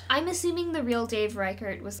the real Dave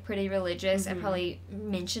Reichert was pretty religious and probably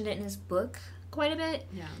mentioned it in his book quite a bit.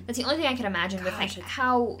 Yeah. That's the only thing I can imagine with like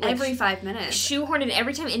how like, every 5 minutes. Shoehorned in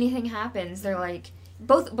every time anything happens, they're like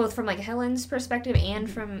both from like Helen's perspective and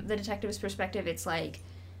from the detective's perspective, it's like,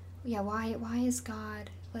 yeah, why is God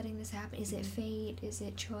letting this happen? Is it fate? Is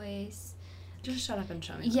it choice? Just shut up and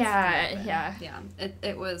show me. Yeah.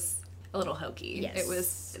 It was a little hokey. Yes. It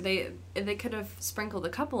was they could have sprinkled a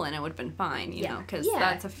couple in, it would have been fine, you know, because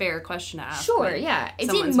that's a fair question to ask. Sure, yeah.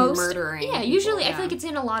 It's in most murdering. Yeah, usually I feel like it's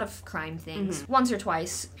in a lot of crime things. Once or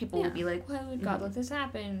twice, people will be like, "Why would God let this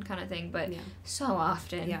happen?" kind of thing. But so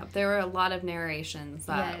often, there were a lot of narrations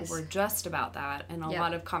that were just about that, and a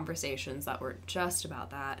lot of conversations that were just about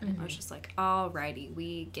that. And I was just like, "Alrighty,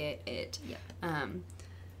 we get it."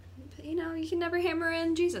 But, you know, you can never hammer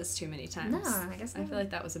in Jesus too many times. No, I guess not. I feel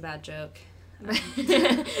like that was a bad joke. I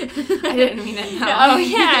didn't mean it. No. Oh,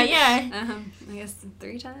 yeah. I guess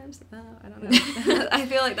 3 times? No, I don't know. I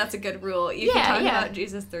feel like that's a good rule. You can talk about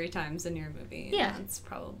Jesus 3 times in your movie. Yeah. That's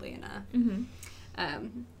probably enough.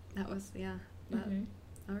 That was,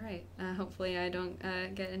 all right. Hopefully I don't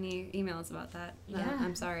get any emails about that.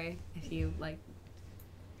 I'm sorry if you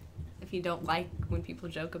don't like when people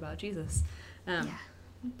joke about Jesus.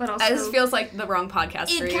 But also, this feels like the wrong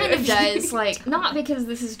podcast for you. It kind of does, like, not because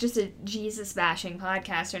this is just a Jesus-bashing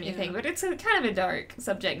podcast or anything, but it's kind of a dark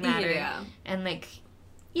subject matter. Yeah. And, like,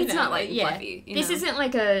 it's not, like, fluffy. This isn't,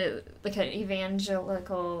 like, an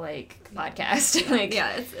evangelical, like, podcast. Like,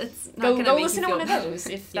 it's not go listen to one of those,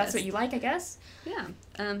 if that's what you like, I guess. Yeah.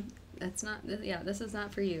 it's not, this is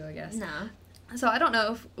not for you, I guess. No. So I don't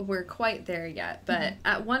know if we're quite there yet, but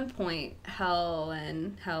at one point,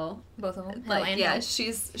 Helen, Both of them. like, yeah,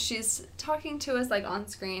 she's talking to us, like, on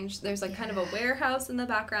screen. There's, like, kind of a warehouse in the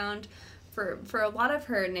background for a lot of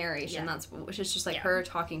her narration. Which is just, like, her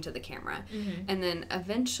talking to the camera. And then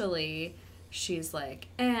eventually she's like,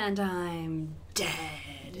 and I'm dead.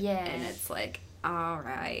 Yeah. And it's like, all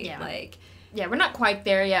right. Yeah. Like... Yeah, we're not quite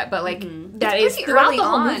there yet, but, like, that it's is throughout early the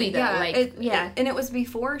whole on. movie, though. And it was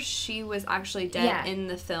before she was actually dead in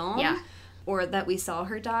the film. Yeah. Or that we saw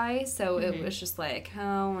her die, so it was just like,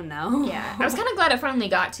 oh, no. Yeah. I was kind of glad it finally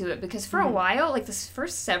got to it, because for a while, like, the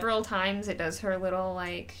first several times it does her little,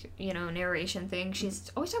 like, you know, narration thing,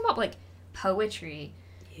 she's always talking about, like, poetry.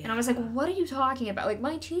 Yeah. And I was like, what are you talking about? Like,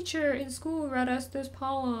 my teacher in school read us this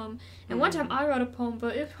poem. And one time I wrote a poem,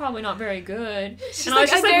 but it's probably not very good. She's and I was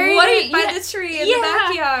just like, what are you... by the tree in the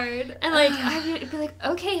backyard. And, like, I'd be like,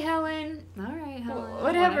 okay, Helen. All right, Helen.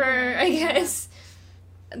 Whatever, I guess.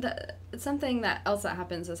 Something that else that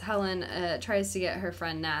happens is Helen tries to get her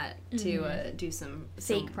friend Nat to do some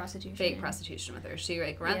fake prostitution. Fake prostitution with her. She,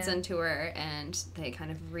 like, runs into her, and they kind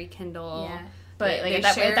of rekindle... Yeah. But, like,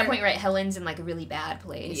 at that point, right, Helen's in, like, a really bad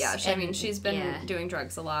place. Yeah, I mean, she's been doing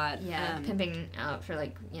drugs a lot. Yeah, pimping out for,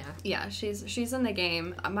 like, Yeah, she's in the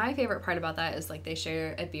game. My favorite part about that is, like, they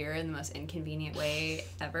share a beer in the most inconvenient way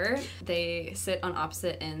ever. They sit on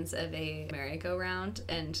opposite ends of a merry-go-round,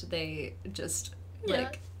 and they just,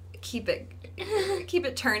 like, keep it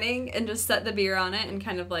turning and just set the beer on it and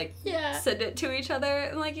kind of, like, send it to each other.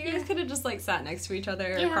 And, like, you guys could have just, like, sat next to each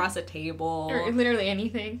other across a table. Or literally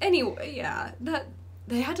anything. Anyway, that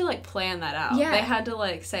they had to, like, plan that out. Yeah. They had to,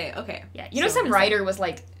 like, say, okay. Yeah, you know, some writer was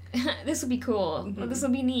like, this would be cool. Well, this will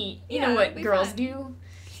be neat. You know what girls do?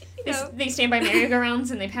 They stand by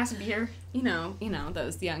merry-go-rounds and they pass beer. You know,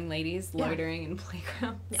 those young ladies loitering in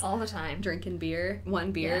playgrounds. All the time. Drinking beer.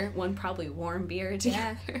 One probably warm beer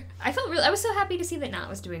together. Yeah. I was so happy to see that Nat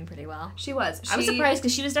was doing pretty well. She was. I was surprised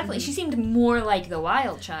because she was definitely, she seemed more like the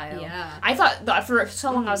wild child. Yeah. I thought, for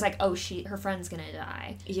so long I was like, oh, her friend's gonna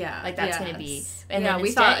die. Yeah. Like, that's gonna be. And then we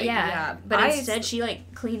instead, thought, But instead she,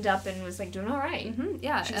 like, cleaned up and was, like, doing all right.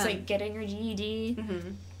 Yeah. She was, like, getting her GED.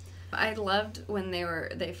 I loved when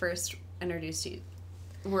they first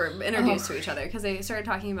were introduced to each other, because they started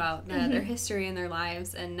talking about their history and their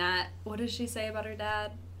lives. And Nat, what does she say about her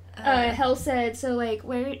dad? Hel said, so,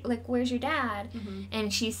 where's your dad?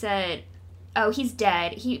 And she said, oh, he's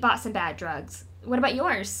dead. He bought some bad drugs. What about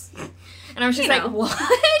yours? And I was just like, what?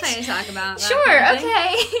 I need to talk about that. Sure,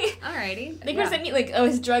 okay. Alrighty. I think what does that mean? Like, oh,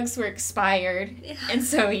 his drugs were expired, and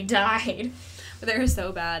so he died. But they were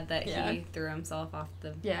so bad that he threw himself off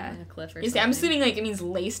the cliff or something. I'm assuming, like, it means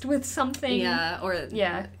laced with something. Yeah, or...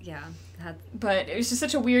 Yeah. Yeah. But it was just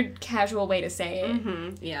such a weird, casual way to say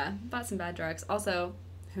it. Yeah. Bought some bad drugs. Also,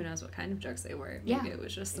 who knows what kind of drugs they were. Maybe it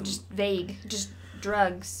was just... Just vague. Just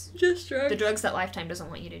drugs. Just drugs. The drugs that Lifetime doesn't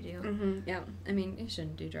want you to do. Yeah. I mean, you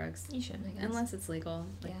shouldn't do drugs. You shouldn't, I guess. Unless it's legal.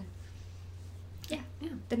 Like, Yeah,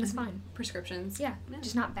 then it's fine. Prescriptions. Yeah,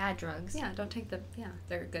 just not bad drugs. Yeah, don't take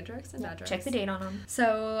they're good drugs and bad drugs. Check the date on them.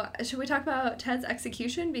 So, should we talk about Ted's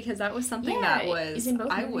execution? Because that was something that was,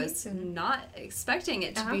 I was not expecting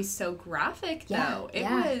it to be so graphic, though. It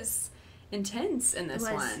was intense in this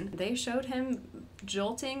one. They showed him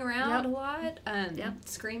jolting around a lot,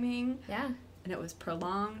 screaming. Yeah. And it was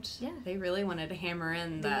prolonged. Yeah. They really wanted to hammer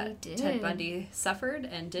in that Ted Bundy suffered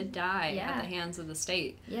and did die at the hands of the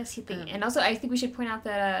state. Yes, and also I think we should point out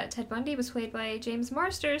that Ted Bundy was played by James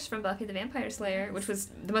Marsters from Buffy the Vampire Slayer, which was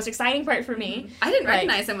the most exciting part for me. I didn't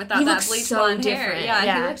recognize him without that bleach blonde hair.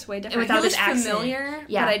 Yeah, he looked way different. Without his accent. Familiar,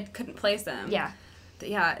 but I couldn't place him. Yeah.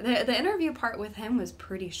 Yeah, the interview part with him was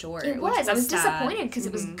pretty short. It was. I was disappointed because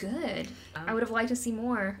it was good. I would have liked to see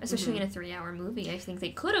more, especially in a 3-hour movie. I think they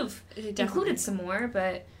could have included some more,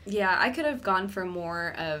 but... Yeah, I could have gone for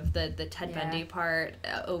more of the Ted Bundy part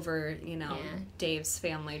over, Dave's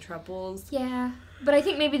family troubles. Yeah, but I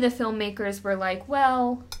think maybe the filmmakers were like,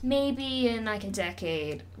 well, maybe in, like, a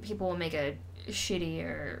decade, people will make a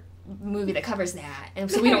shittier movie that covers that, and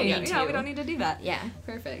so we don't need to. Yeah, we don't need to do that. Yeah.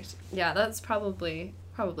 Perfect. Yeah, that's probably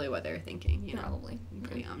what they're thinking. Probably.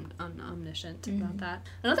 Pretty omniscient about that.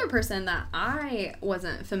 Another person that I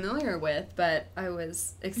wasn't familiar with, but I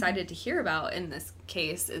was excited to hear about in this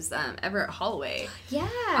case is Everett Holloway. Yeah.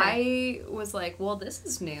 I was like, well, this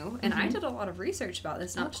is new, and I did a lot of research about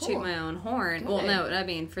this, not to toot my own horn. Good. Well, no, I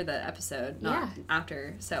mean for the episode, not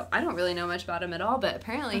after. So I don't really know much about him at all, but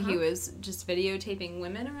apparently he was just videotaping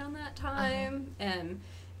women around that time, and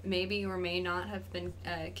maybe or may not have been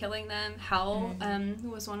killing them. Hal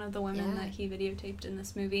was one of the women that he videotaped in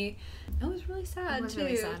this movie. It was really sad, too.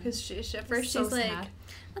 Because at first she's like,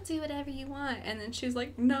 I'll do whatever you want. And then she's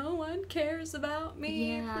like, no one cares about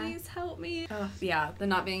me. Yeah. Please help me. Yeah, the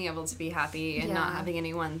not being able to be happy and not having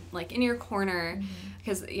anyone, like, in your corner.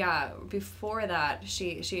 Because, before that,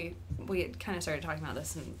 we had kind of started talking about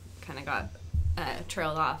this and kind of got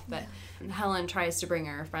trailed off. But Helen tries to bring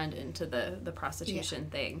her friend into the prostitution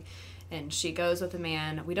thing. And she goes with a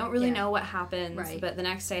man. We don't really know what happens, but the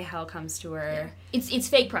next day Hal comes to her. Yeah. It's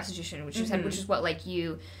fake prostitution, which you said, which is what, like,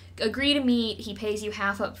 you agree to meet, he pays you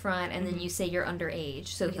half up front, and then you say you're underage,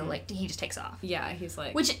 so he just takes off. Yeah, he's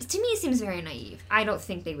like... Which, to me, seems very naive. I don't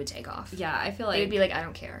think they would take off. Yeah, I feel like... They would be like, I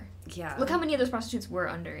don't care. Yeah. Look how many of those prostitutes were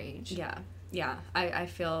underage. Yeah, I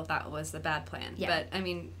feel that was the bad plan. Yeah. But, I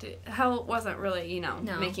mean, Hal wasn't really,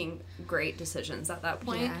 making great decisions at that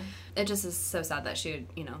point. Yeah. It just is so sad that she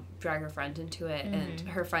would, drag her friend into it, and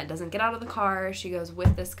her friend doesn't get out of the car. She goes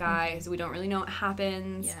with this guy, so we don't really know what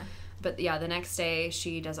happens. Yeah. But, the next day,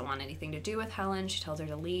 she doesn't want anything to do with Helen. She tells her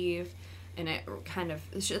to leave, and it kind of...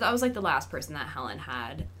 that was, like, the last person that Helen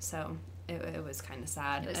had, so it was kind of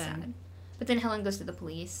sad. It was sad. But then Helen goes to the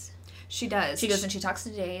police. She does. She goes and she talks to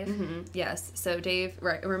Dave. Yes. So Dave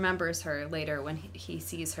remembers her later when he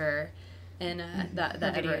sees her in that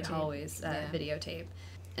Everett Holloway's videotape.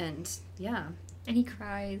 And, And he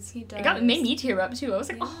cries. He does. It made me tear up, too. I was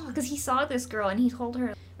like, because he saw this girl, and he told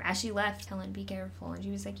her, as she left, Helen, be careful. And she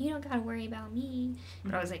was like, you don't gotta worry about me.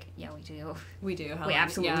 But I was like, yeah, we do. We do, Helen. We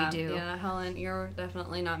absolutely do. Yeah, Helen, you're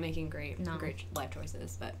definitely not making great life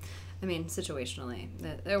choices. But, I mean, situationally,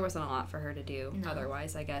 there wasn't a lot for her to do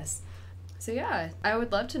otherwise, I guess. So, I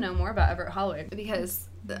would love to know more about Everett Holloway. Because,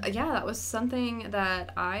 that was something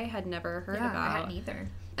that I had never heard about. I hadn't either.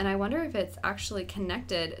 And I wonder if it's actually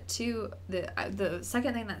connected to the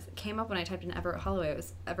second thing that came up when I typed in Everett Holloway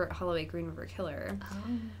was Everett Holloway Green River Killer. Oh.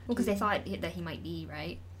 Well, because they thought that he might be,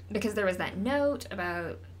 right? Because there was that note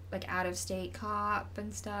about, like, out-of-state cop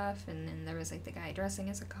and stuff, and then there was, like, the guy dressing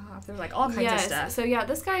as a cop. There was, like, all kinds of stuff. So,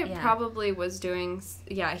 this guy probably was doing...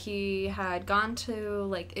 Yeah, he had gone to,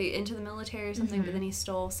 like, into the military or something, but then he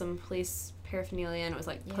stole some police paraphernalia and was,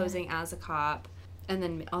 like, posing as a cop. And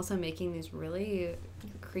then also making these really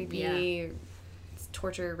creepy,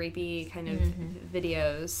 torture, rapey kind of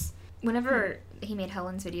videos. Whenever he made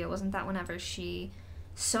Helen's video, wasn't that whenever she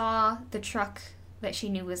saw the truck that she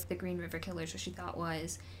knew was the Green River Killers, what she thought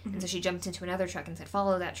was, and so she jumped into another truck and said,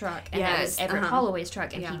 follow that truck. And that was Everett Holloway's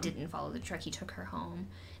truck, and he didn't follow the truck. He took her home.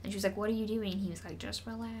 And she was like, what are you doing? And he was like, just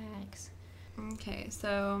relax. Okay,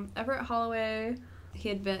 so Everett Holloway...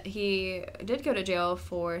 He did go to jail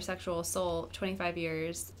for sexual assault, 25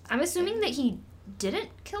 years. I'm assuming that he didn't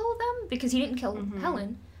kill them because he didn't kill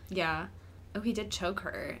Helen. Yeah. Oh, he did choke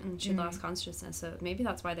her, and she lost consciousness, so maybe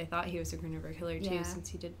that's why they thought he was a Green River Killer, too, since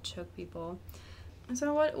he did choke people.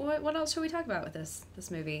 So what else should we talk about with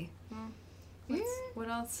this movie? What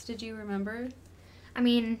else did you remember? I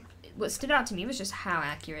mean, what stood out to me was just how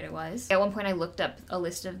accurate it was. At one point, I looked up a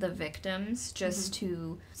list of the victims just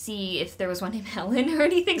to see if there was one named Helen or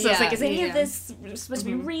anything. So I was like, is any of this supposed to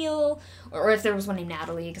be real? Or if there was one named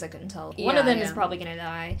Natalie, because I couldn't tell. One of them is probably going to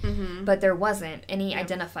die. But there wasn't any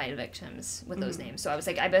identified victims with those names. So I was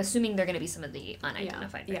like, I'm assuming they're going to be some of the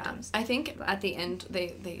unidentified victims. I think at the end,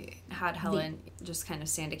 they had Helen just kind of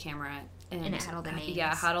stand a camera. And it had all the names.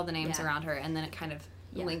 Yeah, had all the names around her. And then it kind of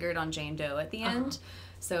lingered on Jane Doe at the end.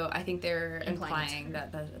 So I think they're implying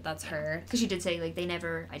that that's her. Because she did say, like, they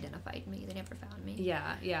never identified me. They never found me.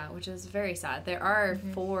 Yeah, which is very sad. There are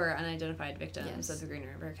 4 unidentified victims of the Green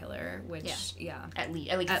River Killer, which, At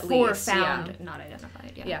least 4 found, not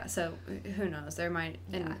identified, Yeah, so who knows? There might...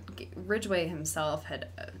 And Ridgway himself had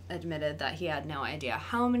admitted that he had no idea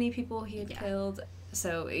how many people he had killed.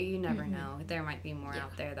 So you never know. There might be more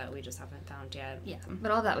out there that we just haven't found yet. Yeah, but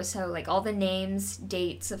all that was so, like, all the names,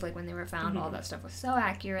 dates of, like, when they were found, all that stuff was so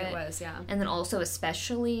accurate. It was, yeah. And then also,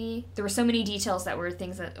 especially, there were so many details that were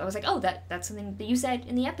things that I was like, oh, that's something that you said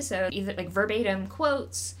in the episode. Either, like, verbatim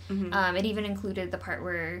quotes. It even included the part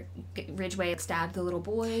where Ridgway stabbed the little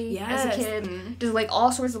boy as a kid. Just, like,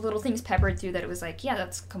 all sorts of little things peppered through that it was like, yeah,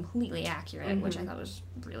 that's completely accurate, which I thought was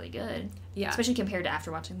really good. Yeah. Especially compared to after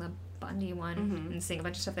watching the Bundy one and seeing a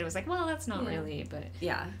bunch of stuff that was like, well, that's not really, but...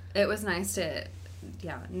 Yeah, it was nice to,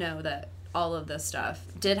 know that all of this stuff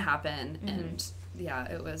did happen, and,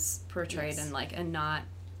 it was portrayed in, like, a not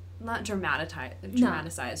not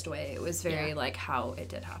dramatized way. It was very like how it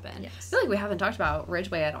did happen. Yes. I feel like we haven't talked about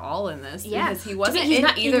Ridgway at all in this because he he's wasn't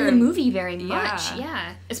not either in the movie very much. Yeah.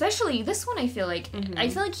 Yeah, especially this one. I feel like I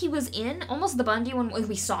feel like he was in almost the Bundy one.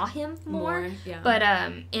 We saw him more. Yeah. But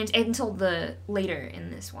and until the later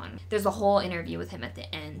in this one, there's a whole interview with him at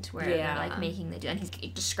the end where they're like making the deal and he's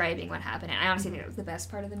describing what happened. And I honestly think it was the best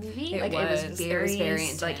part of the movie. It was very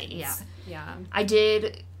intense. Like yeah. Yeah. I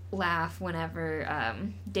did laugh whenever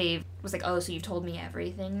Dave was like, oh, so you've told me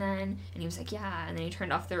everything then? And he was like, yeah. And then he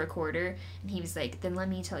turned off the recorder and he was like, then let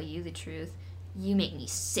me tell you the truth. You make me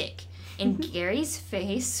sick. And Gary's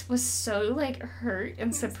face was so like hurt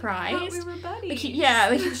and surprised. I thought we were buddies. Like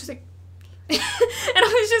he was just like and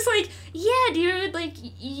I was just like, yeah, dude, like,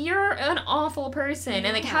 you're an awful person.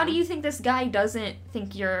 And, like, how do you think this guy doesn't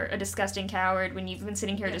think you're a disgusting coward when you've been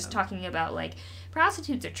sitting here just talking about, like,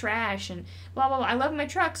 prostitutes are trash and blah, blah, blah. I love my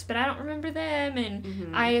trucks, but I don't remember them.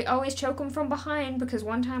 And I always choke them from behind because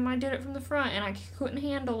one time I did it from the front and I couldn't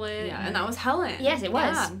handle it. Yeah, and that was Helen. Yes, it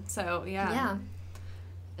was. Yeah. So, yeah.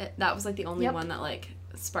 That was, like, the only one that, like,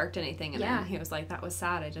 sparked anything in him. He was like, that was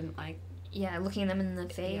sad. I didn't, like... Yeah, looking them in the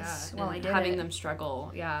face while I did having them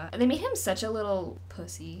struggle, They made him such a little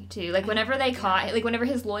pussy, too. Like, whenever they caught... Like, whenever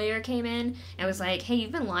his lawyer came in and was like, hey,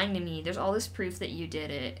 you've been lying to me. There's all this proof that you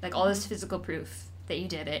did it. Like, all this physical proof that you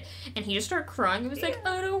did it. And he just started crying. He was like,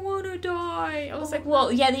 I don't want to die. I was like, well,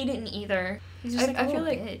 yeah, they didn't either. He's just I feel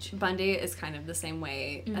like Bundy is kind of the same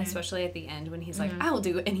way, especially at the end when he's like, I will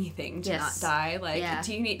do anything to not die. Like,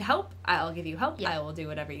 do you need help? I'll give you help. I will do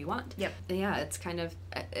whatever you want. Yep. Yeah, it's kind of...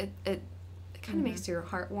 It kind of makes your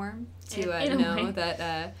heart warm to know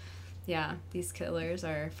that these killers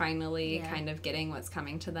are finally kind of getting what's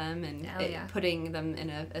coming to them and putting them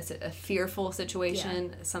in a fearful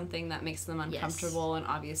situation, something that makes them uncomfortable and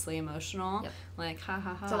obviously emotional. Like, ha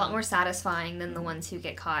ha ha. It's a lot more satisfying than the ones who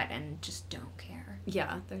get caught and just don't care.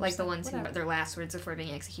 Yeah. Like the ones who, their last words before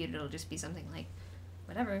being executed, it'll just be something like,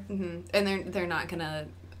 whatever. And they're not gonna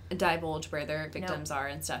divulge where their victims are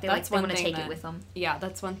and stuff. They want to take it with them. Yeah,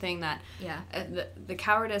 that's one thing that the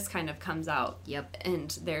cowardice kind of comes out. Yep. And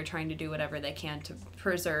they're trying to do whatever they can to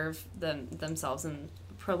preserve themselves and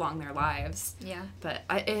prolong their lives. Yeah. But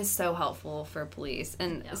it is so helpful for police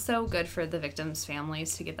and so good for the victims'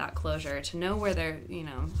 families to get that closure, to know where their,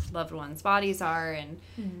 loved ones' bodies are and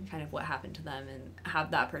kind of what happened to them and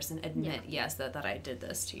have that person admit, yes, that I did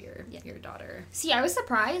this to your daughter. See, I was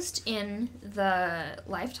surprised in the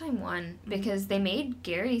Lifetime one because they made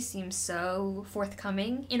Gary seem so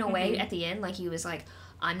forthcoming in a way at the end. Like, he was like,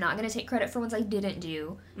 I'm not going to take credit for ones I didn't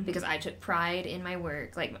do because I took pride in my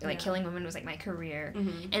work. Like killing women was, like, my career.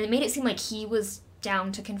 And it made it seem like he was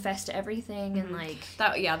down to confess to everything and, like...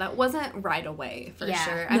 That wasn't right away, for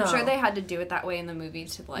sure. I'm sure they had to do it that way in the movie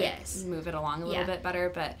to, like, move it along a little bit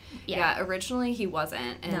better. But, originally he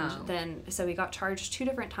wasn't. And then, so he got charged 2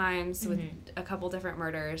 different times with a couple different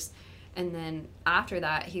murders. And then after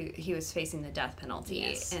that, he was facing the death penalty.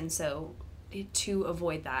 Yes. And so... to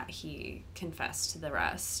avoid that, he confessed to the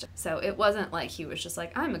rest. So it wasn't like he was just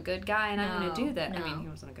like, I'm a good guy and I'm going to do that. I mean, he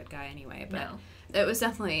wasn't a good guy anyway, but it was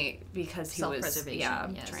definitely because he was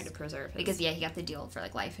trying to preserve his... Because, he got the deal for,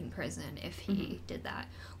 like, life in prison if he did that.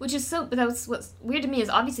 Which is so... But that was what's weird to me is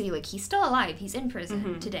obviously, like, he's still alive. He's in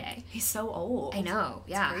prison today. He's so old. I know,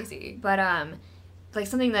 yeah. It's crazy. But, like,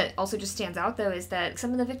 something that also just stands out, though, is that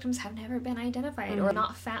some of the victims have never been identified or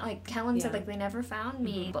not found. Like, Helen said, like, they never found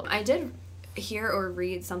me. But I did... hear or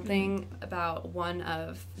read something about one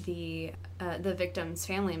of the victim's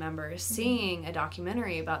family members seeing a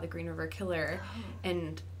documentary about the Green River Killer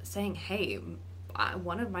and saying, hey,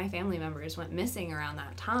 one of my family members went missing around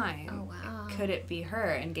that time. Oh, wow. Could it be her?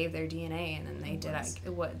 And gave their DNA, and then they did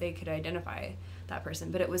what they could identify that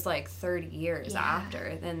person. But it was like 30 years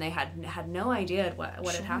after. Then they had no idea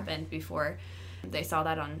what had happened before they saw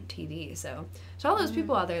that on TV. So to all those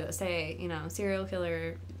people out there that say, serial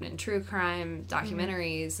killer and true crime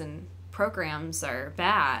documentaries and programs are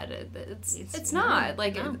bad, it's not.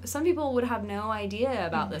 Like, some people would have no idea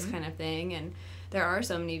about this kind of thing, and there are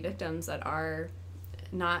so many victims that are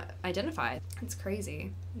not identified. It's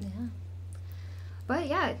crazy. Yeah. But,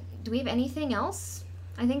 do we have anything else?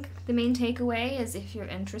 I think the main takeaway is if you're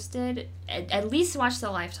interested, at least watch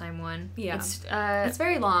the Lifetime one. Yeah. It's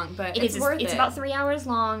very long, but it's worth it. It's about 3 hours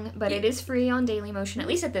long, but it is free on Dailymotion, at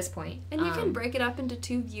least at this point. And you can break it up into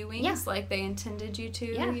 2 viewings like they intended you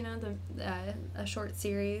to, a short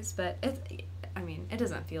series. But it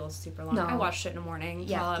doesn't feel super long. No. I watched it in the morning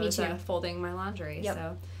while I was folding my laundry.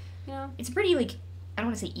 Yep. So, It's pretty, like... don't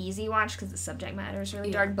want to say easy watch because the subject matter is really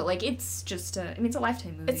Yeah. dark, but like it's just it's a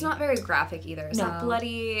Lifetime movie. It's not very graphic either. It's not No.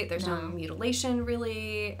 bloody. There's no No. mutilation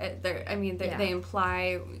really. They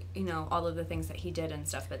imply, all of the things that he did and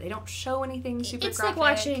stuff, but they don't show anything super It's graphic.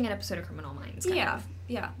 like watching an episode of Criminal Minds. Kind Yeah, of.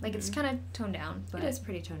 yeah. Like it's kind of toned down, but It is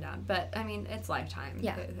pretty toned down, but it's Lifetime.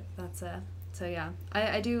 Yeah. That's so yeah.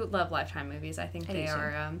 I do love Lifetime movies. I think I they do too.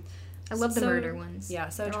 are. I love the so- murder ones. Yeah,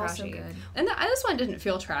 so They're all so trashy. good. And this one didn't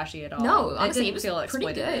feel trashy at all. No, honestly, it didn't feel pretty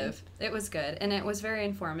exploitative. good. It was good, and it was very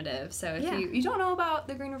informative. So if Yeah. you don't know about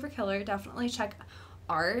the Green River Killer, definitely check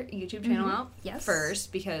our YouTube channel out Yes.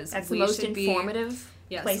 first, because That's the we most should be- informative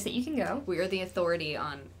Yes. place that you can go. We are the authority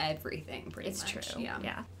on everything, pretty It's much. true.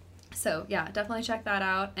 Yeah. So yeah, definitely check that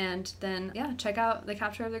out, and then check out The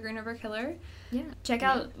Capture of the Green River Killer. Yeah. Check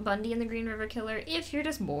out Bundy and the Green River Killer if you're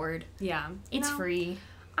just bored. Yeah, It's free.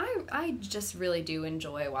 I just really do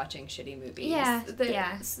enjoy watching shitty movies. Yeah,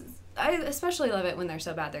 yeah. I especially love it when they're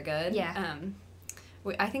so bad they're good. Yeah.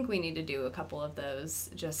 I think we need to do a couple of those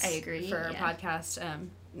just I agree, for our yeah. podcast.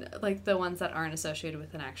 Like the ones that aren't associated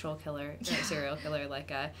with an actual killer, or serial killer,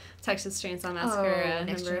 like Texas Chainsaw Massacre,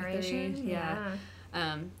 Next number Generation. 3.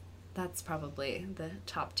 Yeah. That's probably the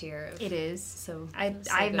top tier. It is. So I've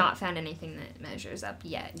good. not found anything that measures up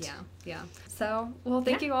yet. Yeah. So, well,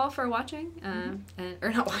 thank you all for watching, or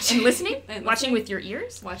not watching, And listening? and Watching listening. with your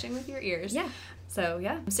ears? Watching with your ears. Yeah. So,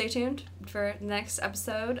 yeah, stay tuned for the next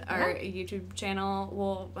episode. Our YouTube channel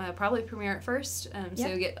will probably premiere it first, so Yeah.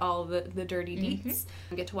 you get all the dirty deets.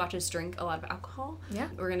 You get to watch us drink a lot of alcohol. Yeah.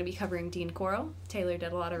 We're going to be covering Dean Corll. Taylor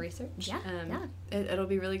did a lot of research. Yeah, yeah. It'll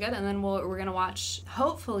be really good. And then we're going to watch,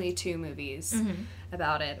 hopefully, 2 movies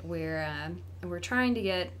about it. We're trying to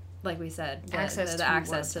get, like we said, the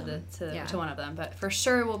access to one of them. But for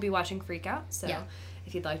sure, we'll be watching Freak Out. So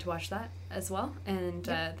if you'd like to watch that as well, and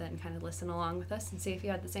then kind of listen along with us and see if you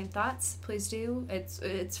had the same thoughts, please do.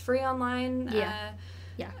 It's free online. Yeah.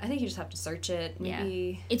 I think you just have to search it.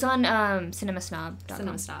 Maybe It's on cinemasnob.com.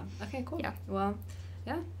 Cinema Snob. Okay, cool. Yeah. Well,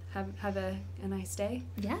 yeah. Have a nice day.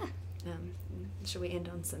 Yeah. Should we end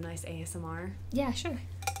on some nice ASMR? Yeah, sure.